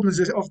the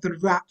problems are often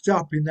wrapped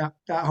up in that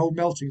whole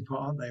melting pot,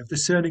 aren't they, of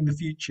discerning the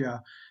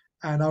future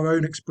and our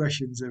own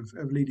expressions of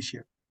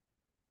leadership.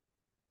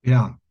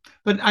 Yeah,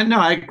 but I know,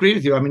 I agree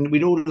with you. I mean,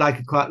 we'd all like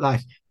a quiet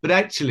life, but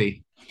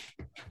actually,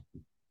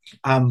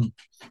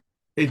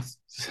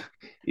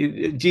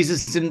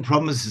 Jesus didn't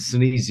promise us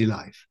an easy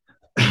life.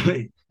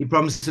 He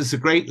promised us a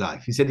great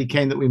life. He said he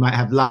came that we might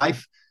have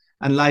life,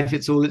 and life,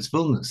 it's all its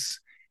fullness.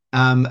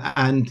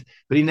 But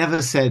he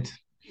never said,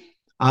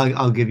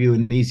 I'll give you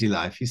an easy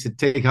life. He said,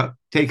 take up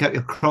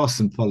your cross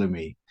and follow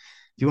me.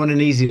 If you want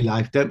an easy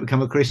life, don't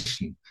become a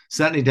Christian.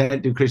 Certainly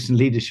don't do Christian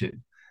leadership.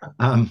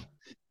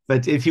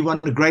 But if you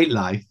want a great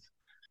life,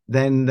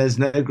 then there's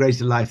no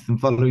greater life than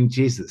following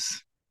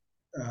Jesus.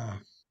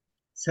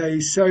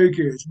 So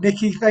good.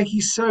 Nikki, thank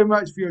you so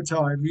much for your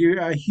time. You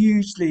are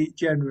hugely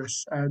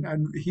generous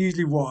and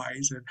hugely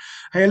wise. And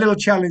hey, a little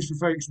challenge for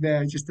folks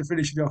there just to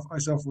finish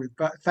us off with.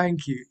 But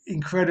thank you.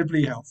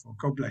 Incredibly helpful.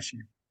 God bless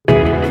you.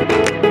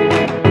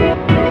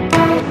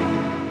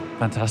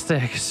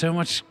 Fantastic. So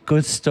much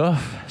good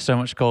stuff. So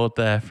much gold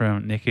there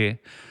from Nikki.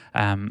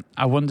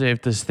 I wonder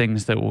if there's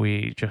things that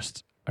we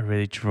just are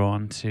really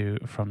drawn to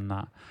from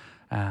that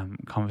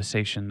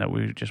conversation that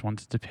we just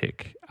wanted to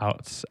pick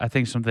out. I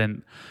think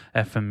something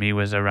for me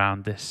was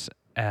around this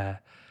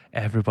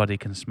everybody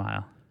can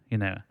smile,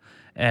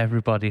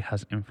 everybody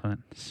has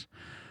influence.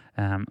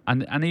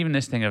 And even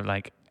this thing of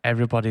like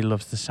everybody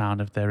loves the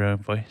sound of their own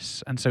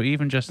voice. And so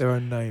even just Their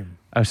own name.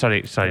 Oh,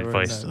 sorry, Their own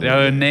voice. name. Their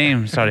own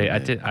name. Sorry,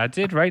 I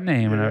did write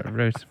name and I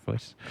wrote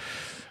voice.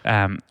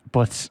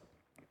 But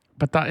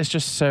that is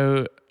just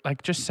so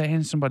like just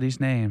saying somebody's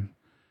name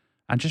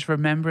and just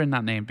remembering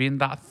that name, being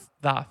that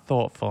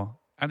thoughtful.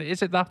 And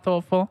is it that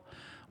thoughtful,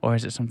 or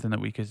is it something that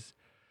we could,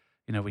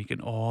 we can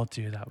all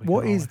do that?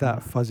 What is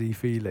that fuzzy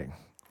feeling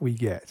we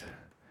get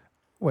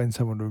when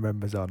someone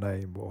remembers our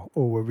name,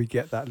 or when we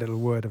get that little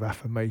word of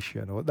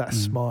affirmation, or that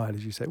smile,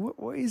 as you say?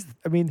 What is?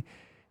 I mean,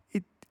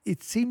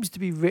 it seems to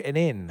be written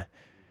in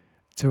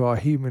to our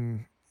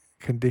human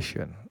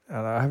condition,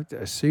 and I have to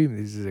assume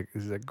this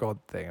is a God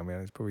thing. I mean,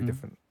 there's probably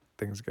different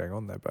things going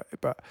on there, but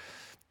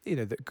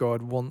that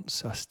God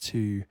wants us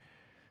to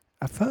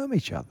affirm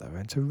each other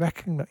and to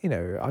recognize.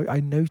 I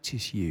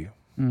notice you,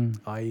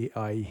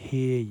 I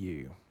hear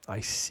you,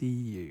 I see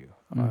you,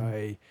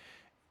 I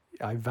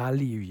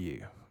value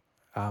you.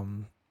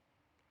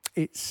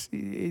 It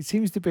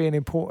seems to be an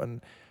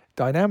important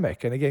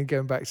dynamic, and again,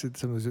 going back to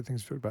some of the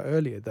things we talked about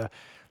earlier, the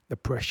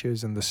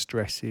pressures and the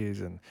stresses,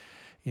 and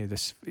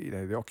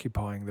the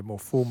occupying the more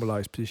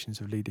formalized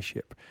positions of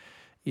leadership.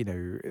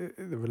 The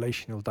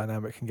relational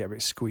dynamic can get a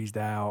bit squeezed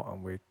out,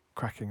 and we're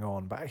cracking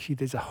on. But actually,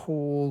 there's a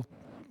whole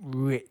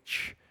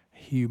rich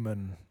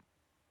human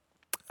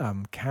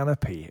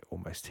canopy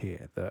almost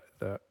here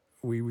that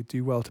we would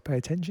do well to pay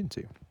attention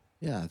to.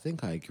 Yeah, I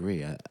think I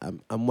agree.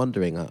 I'm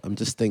wondering. I'm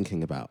just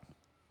thinking about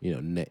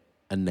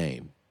a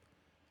name,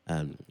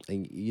 and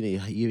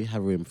you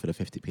have room for the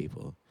 50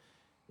 people.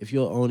 If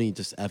you're only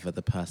just ever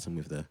the person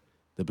with the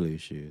blue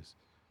shoes,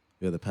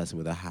 you're the person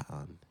with a hat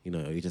on,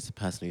 you're just a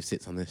person who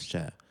sits on this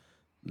chair.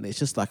 It's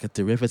just like a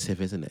derivative,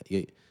 isn't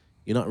it?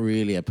 You're not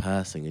really a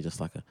person. You're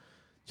just like do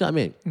you know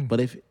what I mean? But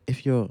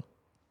if you're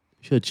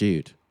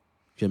Jude,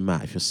 if you're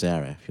Matt, if you're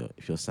Sarah,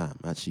 if you're Sam,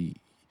 actually,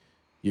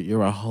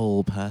 you're a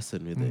whole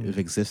person with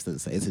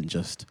existence that isn't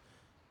just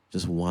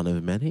one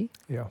of many.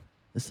 Yeah,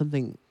 there's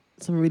something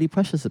really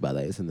precious about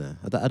that, isn't there?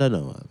 I don't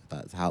know if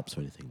that helps or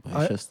anything,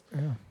 but it's just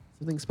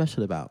something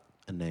special about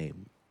a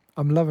name.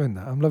 I'm loving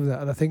that.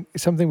 And I think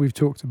something we've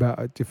talked about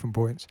at different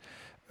points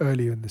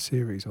earlier in the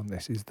series on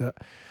this is that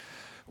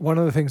one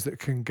of the things that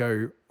can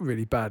go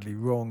really badly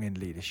wrong in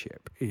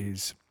leadership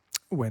is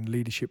when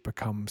leadership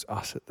becomes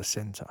us at the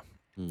center.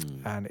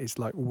 And it's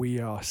like we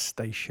are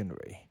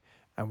stationary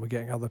and we're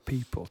getting other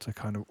people to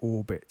kind of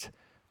orbit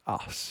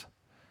us,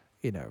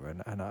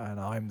 and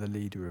I'm the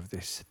leader of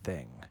this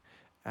thing.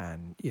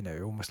 And,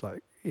 almost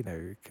like, it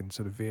can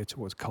sort of veer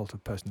towards cult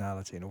of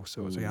personality and all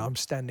sorts. I'm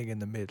standing in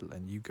the middle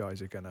and you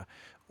guys are going to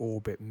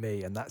orbit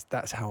me. And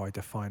that's how I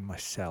define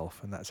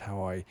myself. And that's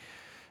how I,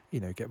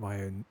 get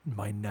my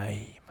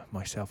name,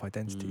 my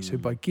self-identity. So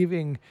by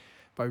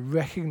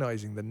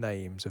recognizing the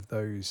names of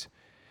those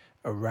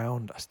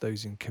around us,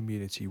 those in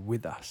community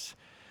with us,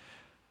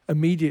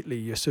 immediately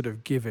you're sort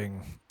of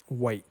giving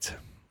weight.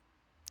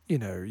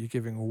 You're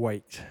giving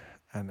weight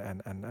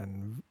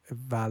and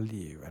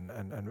value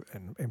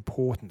and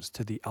importance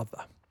to the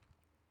other.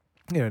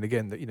 And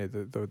again,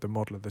 the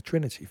model of the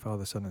Trinity,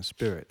 Father, Son, and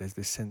Spirit. There's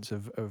this sense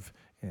of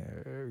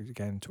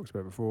again talked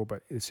about before,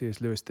 but the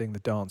C.S. Lewis thing, the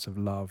dance of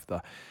love,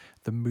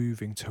 the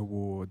moving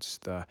towards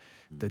the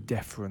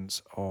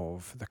deference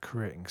of the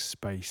creating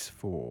space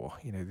for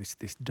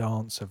this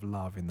dance of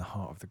love in the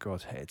heart of the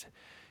Godhead.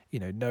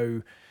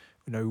 No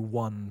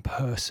one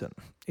person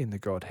in the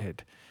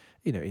Godhead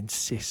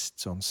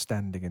insists on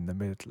standing in the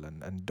middle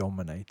and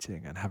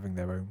dominating and having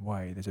their own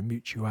way. There's a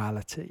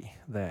mutuality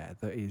there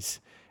that is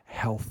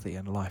healthy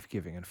and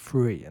life-giving and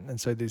free. And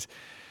so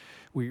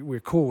we're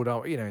called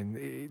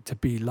to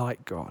be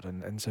like God.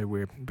 And so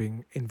we're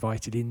being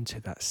invited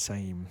into that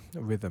same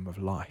rhythm of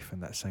life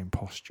and that same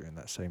posture and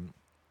that same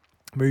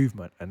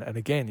movement. And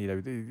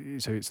again,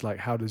 so it's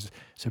like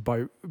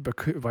by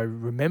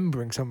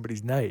remembering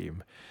somebody's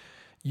name,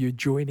 you're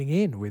joining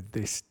in with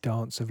this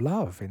dance of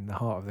love in the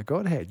heart of the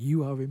Godhead.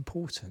 You are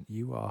important.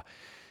 You are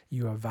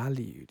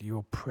valued.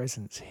 Your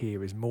presence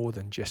here is more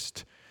than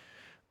just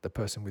the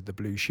person with the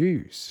blue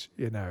shoes,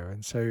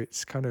 And so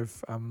it's kind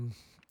of,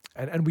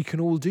 and we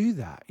can all do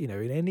that, in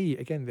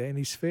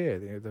any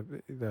sphere.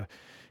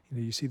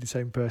 You see the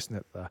same person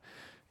at the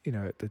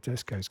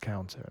Tesco's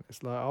counter, and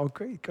it's like, oh,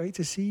 great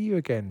to see you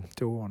again,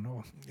 Dawn,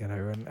 or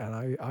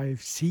and I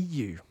see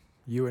you.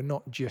 You are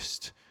not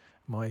just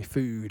my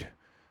food.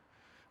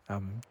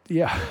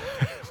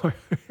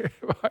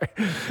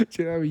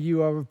 Do you know,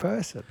 you are a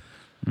person.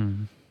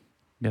 Mm.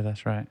 Yeah,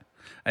 that's right.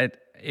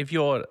 If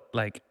you're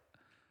like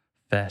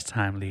first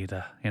time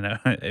leader,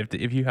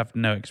 if you have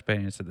no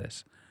experience of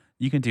this,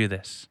 you can do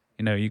this.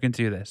 You can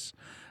do this.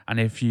 And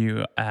if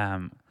you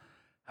have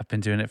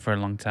been doing it for a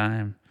long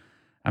time,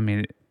 I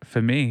mean,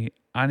 for me,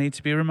 I need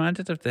to be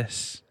reminded of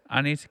this.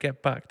 I need to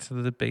get back to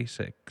the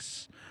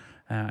basics.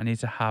 I need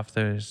to have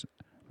those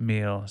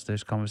meals,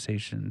 those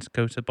conversations,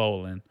 go to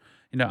bowling,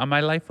 and my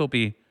life will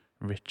be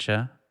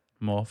richer,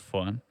 more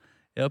fun.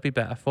 It'll be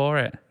better for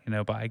it,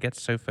 but I get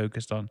so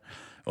focused on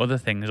other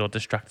things or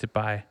distracted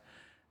by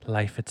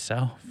life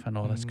itself and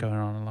all that's going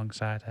on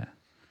alongside it.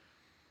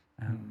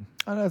 And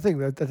I think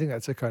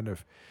that's a kind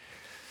of,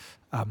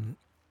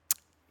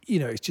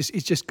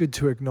 it's just good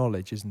to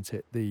acknowledge, isn't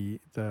it? The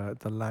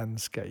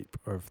landscape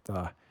of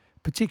the,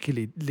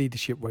 particularly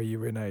leadership where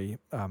you're in a,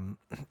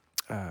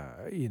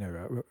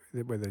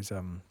 where there's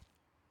a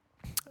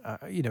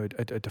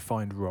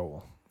defined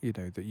role,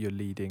 that you're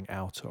leading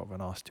out of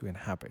and asked to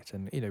inhabit.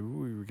 And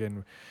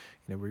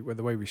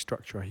the way we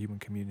structure our human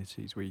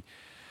communities, we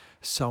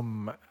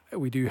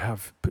do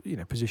have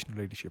positional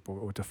leadership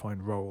or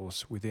defined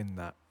roles within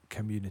that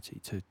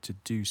community to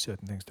do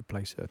certain things, to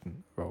play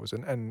certain roles.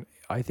 And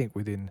I think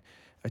within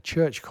a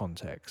church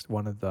context,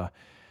 one of the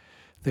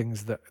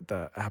things that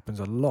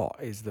happens a lot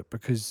is that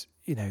because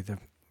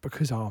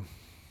our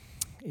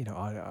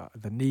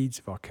the needs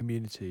of our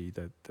community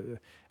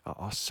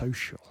are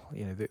social.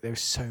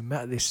 There's so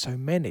much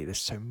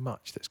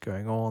that's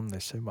going on.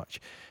 There's so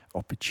much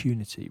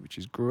opportunity, which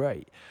is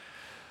great.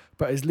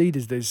 But as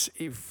leaders,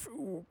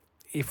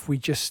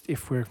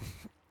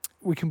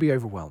 we can be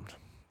overwhelmed,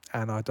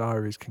 and our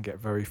diaries can get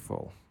very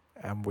full,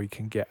 and we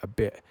can get a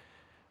bit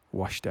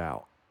washed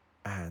out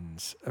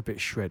and a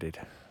bit shredded.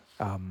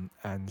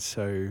 And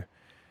so,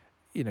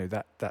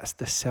 that's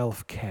the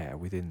self-care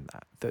within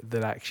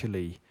that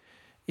actually,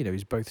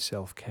 is both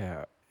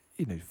self-care,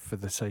 for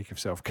the sake of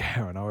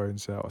self-care and our own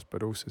selves,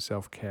 but also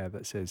self-care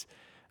that says,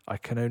 I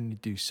can only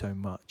do so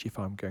much if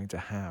I'm going to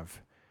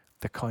have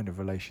the kind of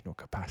relational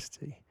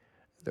capacity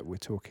that we're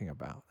talking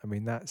about. I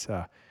mean,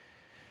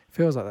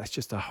 feels like that's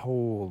just a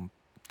whole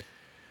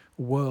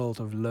world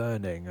of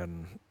learning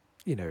and,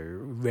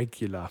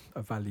 regular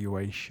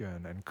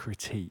evaluation and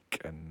critique.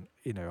 And,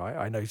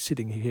 I know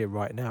sitting here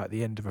right now at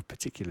the end of a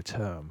particular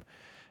term,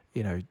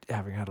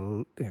 having had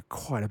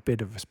quite a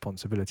bit of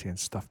responsibility and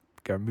stuff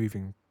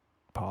moving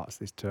parts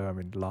this term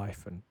in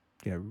life, and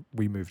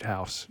we moved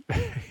house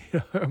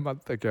a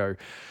month ago,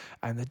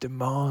 and the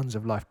demands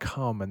of life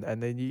come, and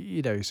then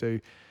so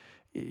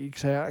you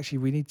say, actually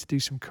we need to do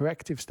some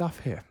corrective stuff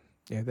here.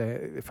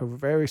 For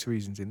various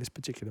reasons in this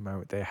particular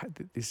moment, they had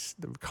the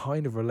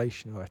kind of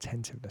relational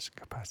attentiveness and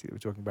capacity that we're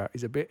talking about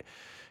is a bit.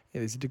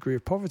 There's a degree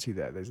of poverty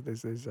there.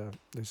 There's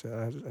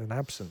an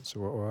absence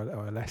or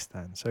a less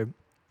than. So.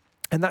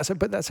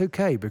 But that's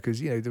okay, because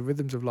the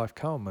rhythms of life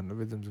come and the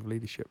rhythms of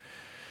leadership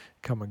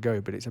come and go.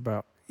 But it's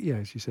about,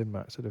 as you said,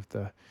 Matt, sort of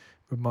the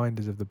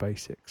reminders of the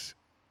basics,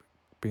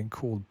 being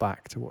called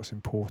back to what's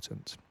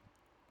important.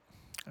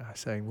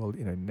 Saying, well,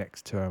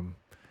 next term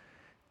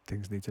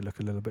things need to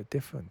look a little bit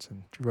different.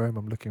 And Jerome,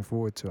 I'm looking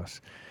forward to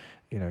us,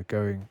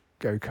 going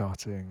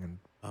go-karting and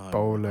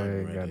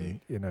bowling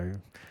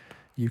and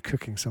you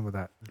cooking some of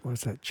that.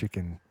 What's that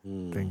chicken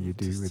thing you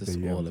do with just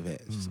the all of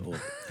it? Just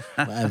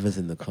whatever's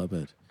in the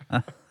cupboard.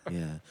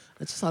 Yeah,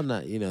 it's just on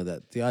that.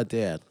 That the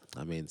idea.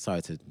 I mean,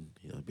 sorry to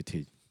be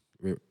too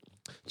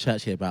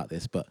churchy about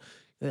this, but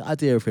the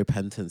idea of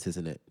repentance,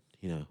 isn't it?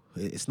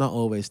 It's not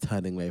always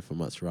turning away from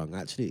what's wrong.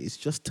 Actually, it's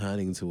just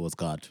turning towards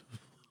God.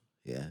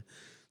 Yeah,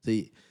 so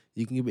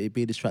you can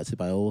be distracted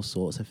by all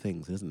sorts of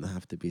things. It doesn't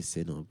have to be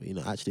sin, or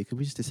actually, it could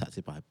be just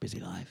distracted by a busy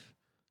life.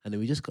 And then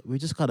we just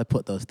gotta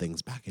put those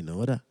things back in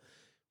order.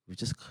 We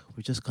just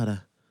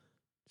gotta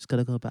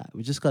go back.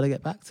 We just gotta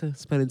get back to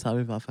spending time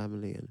with our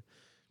family and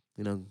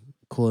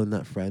calling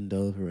that friend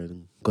over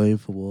and going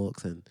for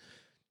walks and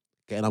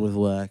getting on with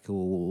work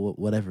or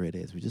whatever it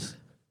is. It's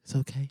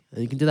okay,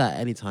 and you can do that at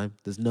any time.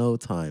 There's no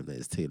time that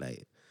it's too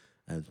late,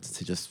 and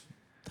to just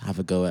have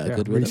a go at a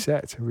good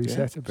reset a bit.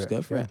 Just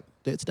go for it.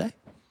 Do it today.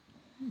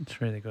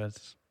 It's really good.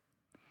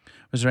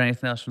 Was there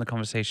anything else from the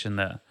conversation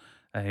that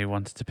you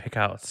wanted to pick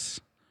out?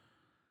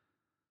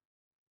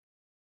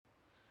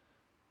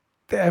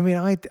 I mean,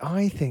 I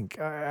think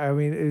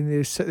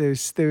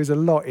there's a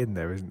lot in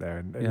there, isn't there?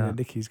 And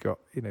Nikki's got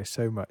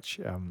so much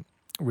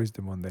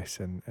wisdom on this,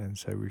 and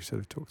so we've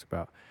sort of talked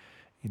about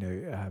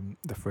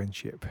the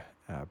friendship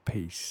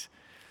piece,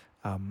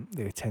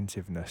 the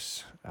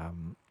attentiveness,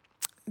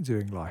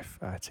 doing life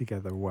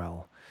together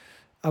well.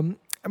 I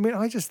mean,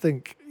 I just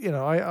think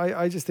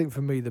I just think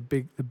for me the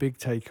big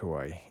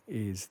takeaway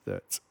is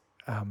that,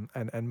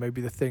 and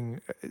maybe the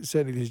thing,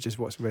 certainly this is just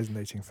what's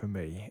resonating for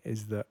me,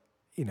 is that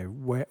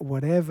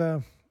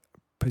whatever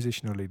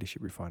positional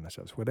leadership we find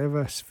ourselves,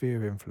 whatever sphere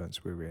of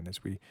influence we're in,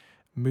 as we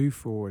move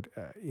forward,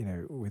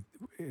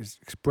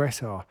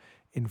 express our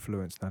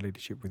influence and our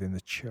leadership within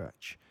the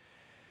church,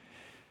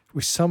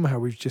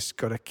 we've just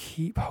got to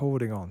keep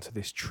holding on to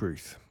this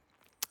truth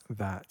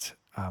that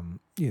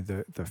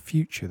the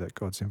future that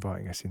God's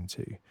inviting us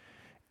into,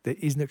 there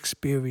is an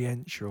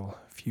experiential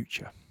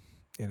future,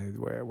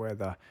 where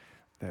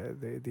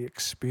the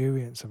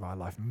experience of our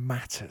life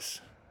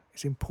matters.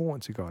 It's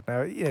important to God.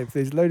 Now, if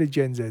there's a load of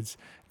Gen Zs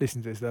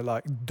listening to this, they're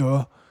like,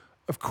 duh,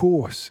 of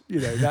course,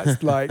 that's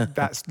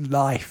that's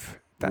life.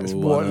 That's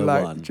what,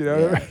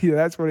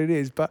 that's what it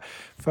is. But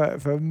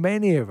for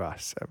many of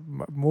us,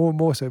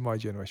 more so my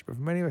generation, but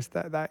for many of us,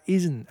 that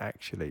isn't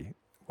actually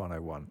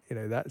 101.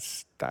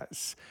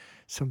 That's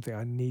something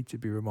I need to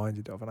be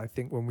reminded of. And I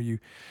think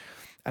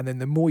then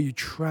the more you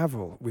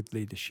travel with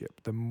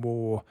leadership, the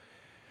more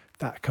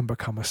that can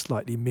become a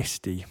slightly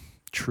misty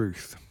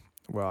truth,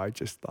 where I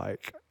just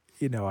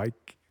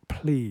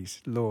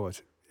please,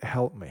 Lord,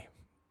 help me,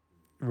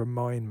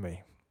 remind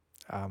me.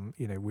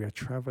 We are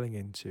traveling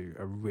into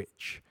a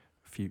rich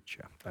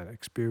future, an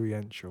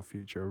experiential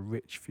future, a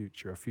rich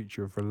future, a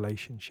future of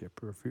relationship,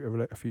 or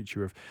a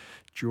future of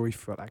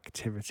joyful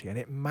activity. And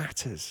it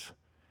matters.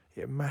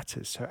 It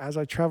matters. So as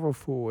I travel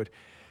forward,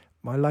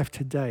 my life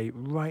today,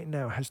 right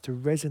now, has to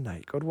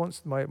resonate. God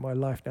wants my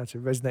life now to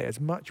resonate as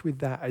much with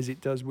that as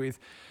it does with,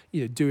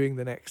 doing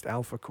the next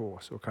Alpha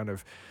course, or kind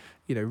of,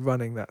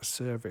 running that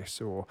service,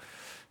 or,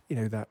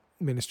 that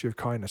ministry of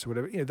kindness, or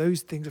whatever.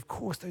 Those things, of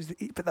course,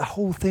 but the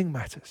whole thing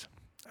matters.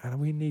 And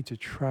we need to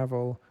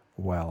travel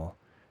well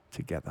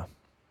together.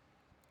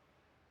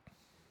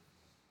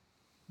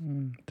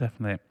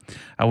 Definitely.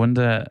 I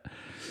wonder,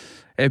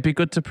 it'd be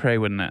good to pray,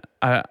 wouldn't it?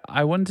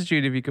 I wonder,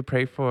 Judy, if you could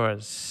pray for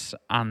us.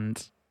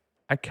 And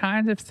I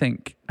kind of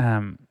think,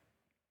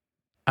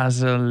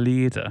 as a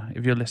leader,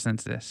 if you're listening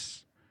to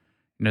this,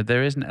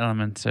 there is an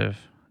element of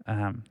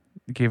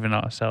giving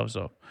ourselves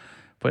up,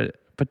 but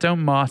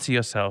don't martyr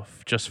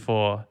yourself just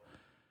for,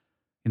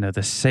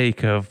 the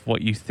sake of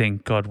what you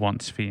think God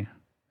wants for you,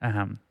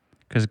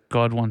 because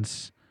God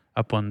wants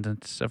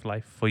abundance of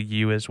life for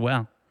you as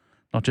well,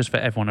 not just for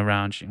everyone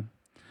around you.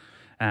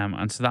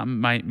 And so that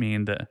might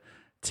mean that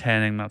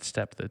turning that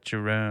step that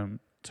Jerome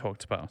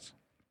talked about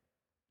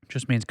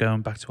just means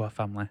going back to our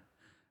family,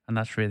 and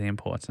that's really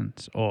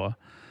important. Or,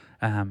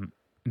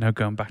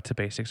 going back to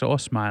basics, or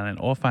smiling,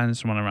 or finding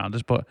someone around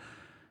us. But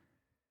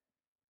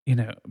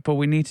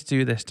we need to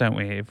do this, don't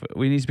we?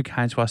 We need to be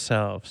kind to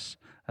ourselves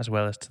as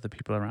well as to the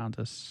people around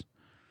us.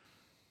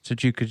 So,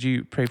 Jude, could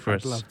you pray for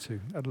us?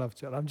 I'd love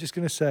to. And I'm just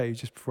going to say,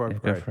 just before I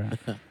pray, go for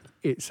it.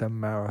 It's a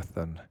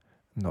marathon,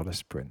 not a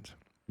sprint.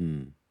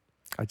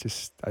 I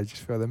just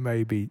feel there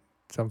may be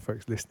some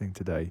folks listening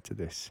today to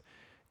this,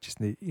 just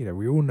need,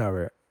 we all know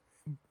it,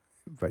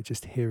 but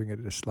just hearing it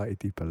at a slightly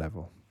deeper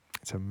level.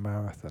 It's a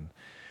marathon,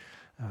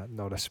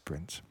 not a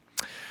sprint.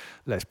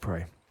 Let's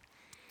pray.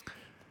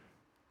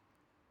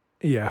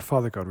 Yeah,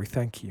 Father God, we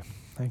thank you.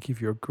 Thank you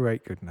for your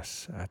great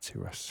goodness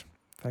to us.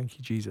 Thank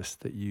you, Jesus,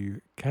 that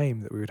you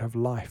came that we would have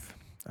life,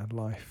 and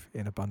life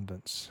in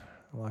abundance,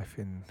 life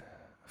in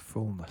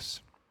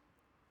fullness.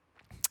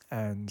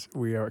 And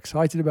we are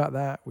excited about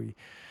that. We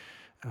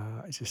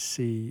just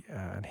see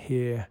and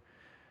hear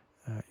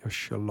your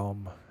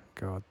shalom,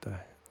 God, the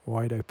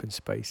wide open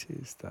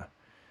spaces, the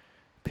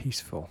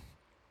peaceful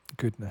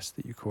goodness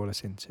that you call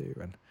us into.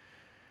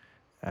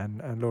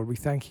 And Lord, we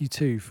thank you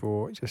too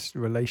for just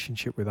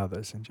relationship with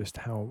others, and just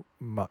how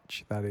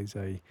much that is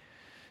a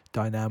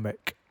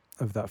dynamic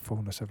of that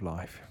fullness of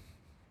life.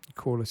 You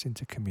call us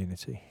into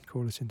community, you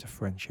call us into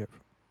friendship.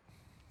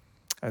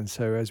 And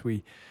so as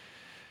we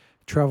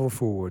travel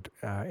forward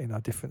in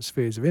our different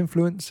spheres of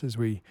influence, as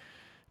we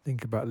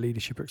think about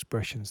leadership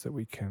expressions that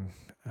we can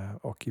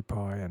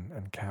occupy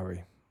and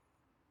carry,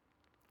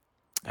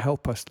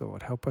 help us,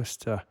 Lord, help us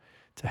to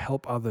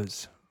help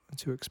others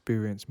to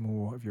experience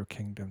more of your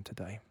kingdom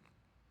today.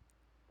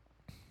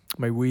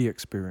 May we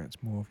experience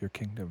more of your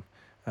kingdom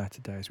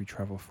today as we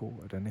travel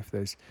forward. And if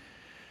there's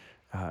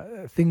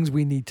things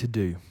we need to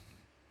do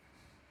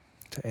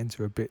to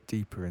enter a bit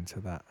deeper into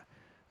that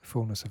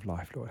fullness of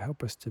life, Lord,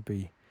 help us to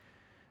be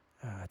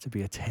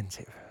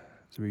attentive,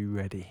 to be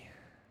ready,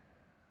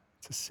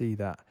 to see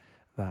that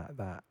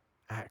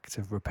act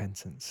of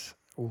repentance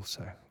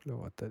also,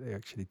 Lord, that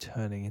actually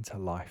turning into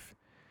life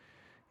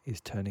is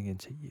turning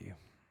into you.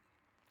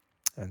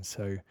 And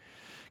so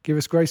give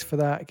us grace for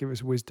that, give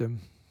us wisdom,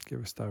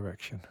 give us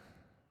direction.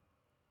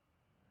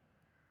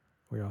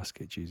 We ask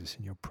it, Jesus,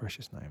 in your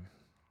precious name.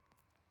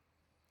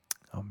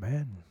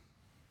 Amen.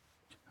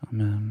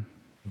 Amen.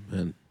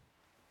 Amen.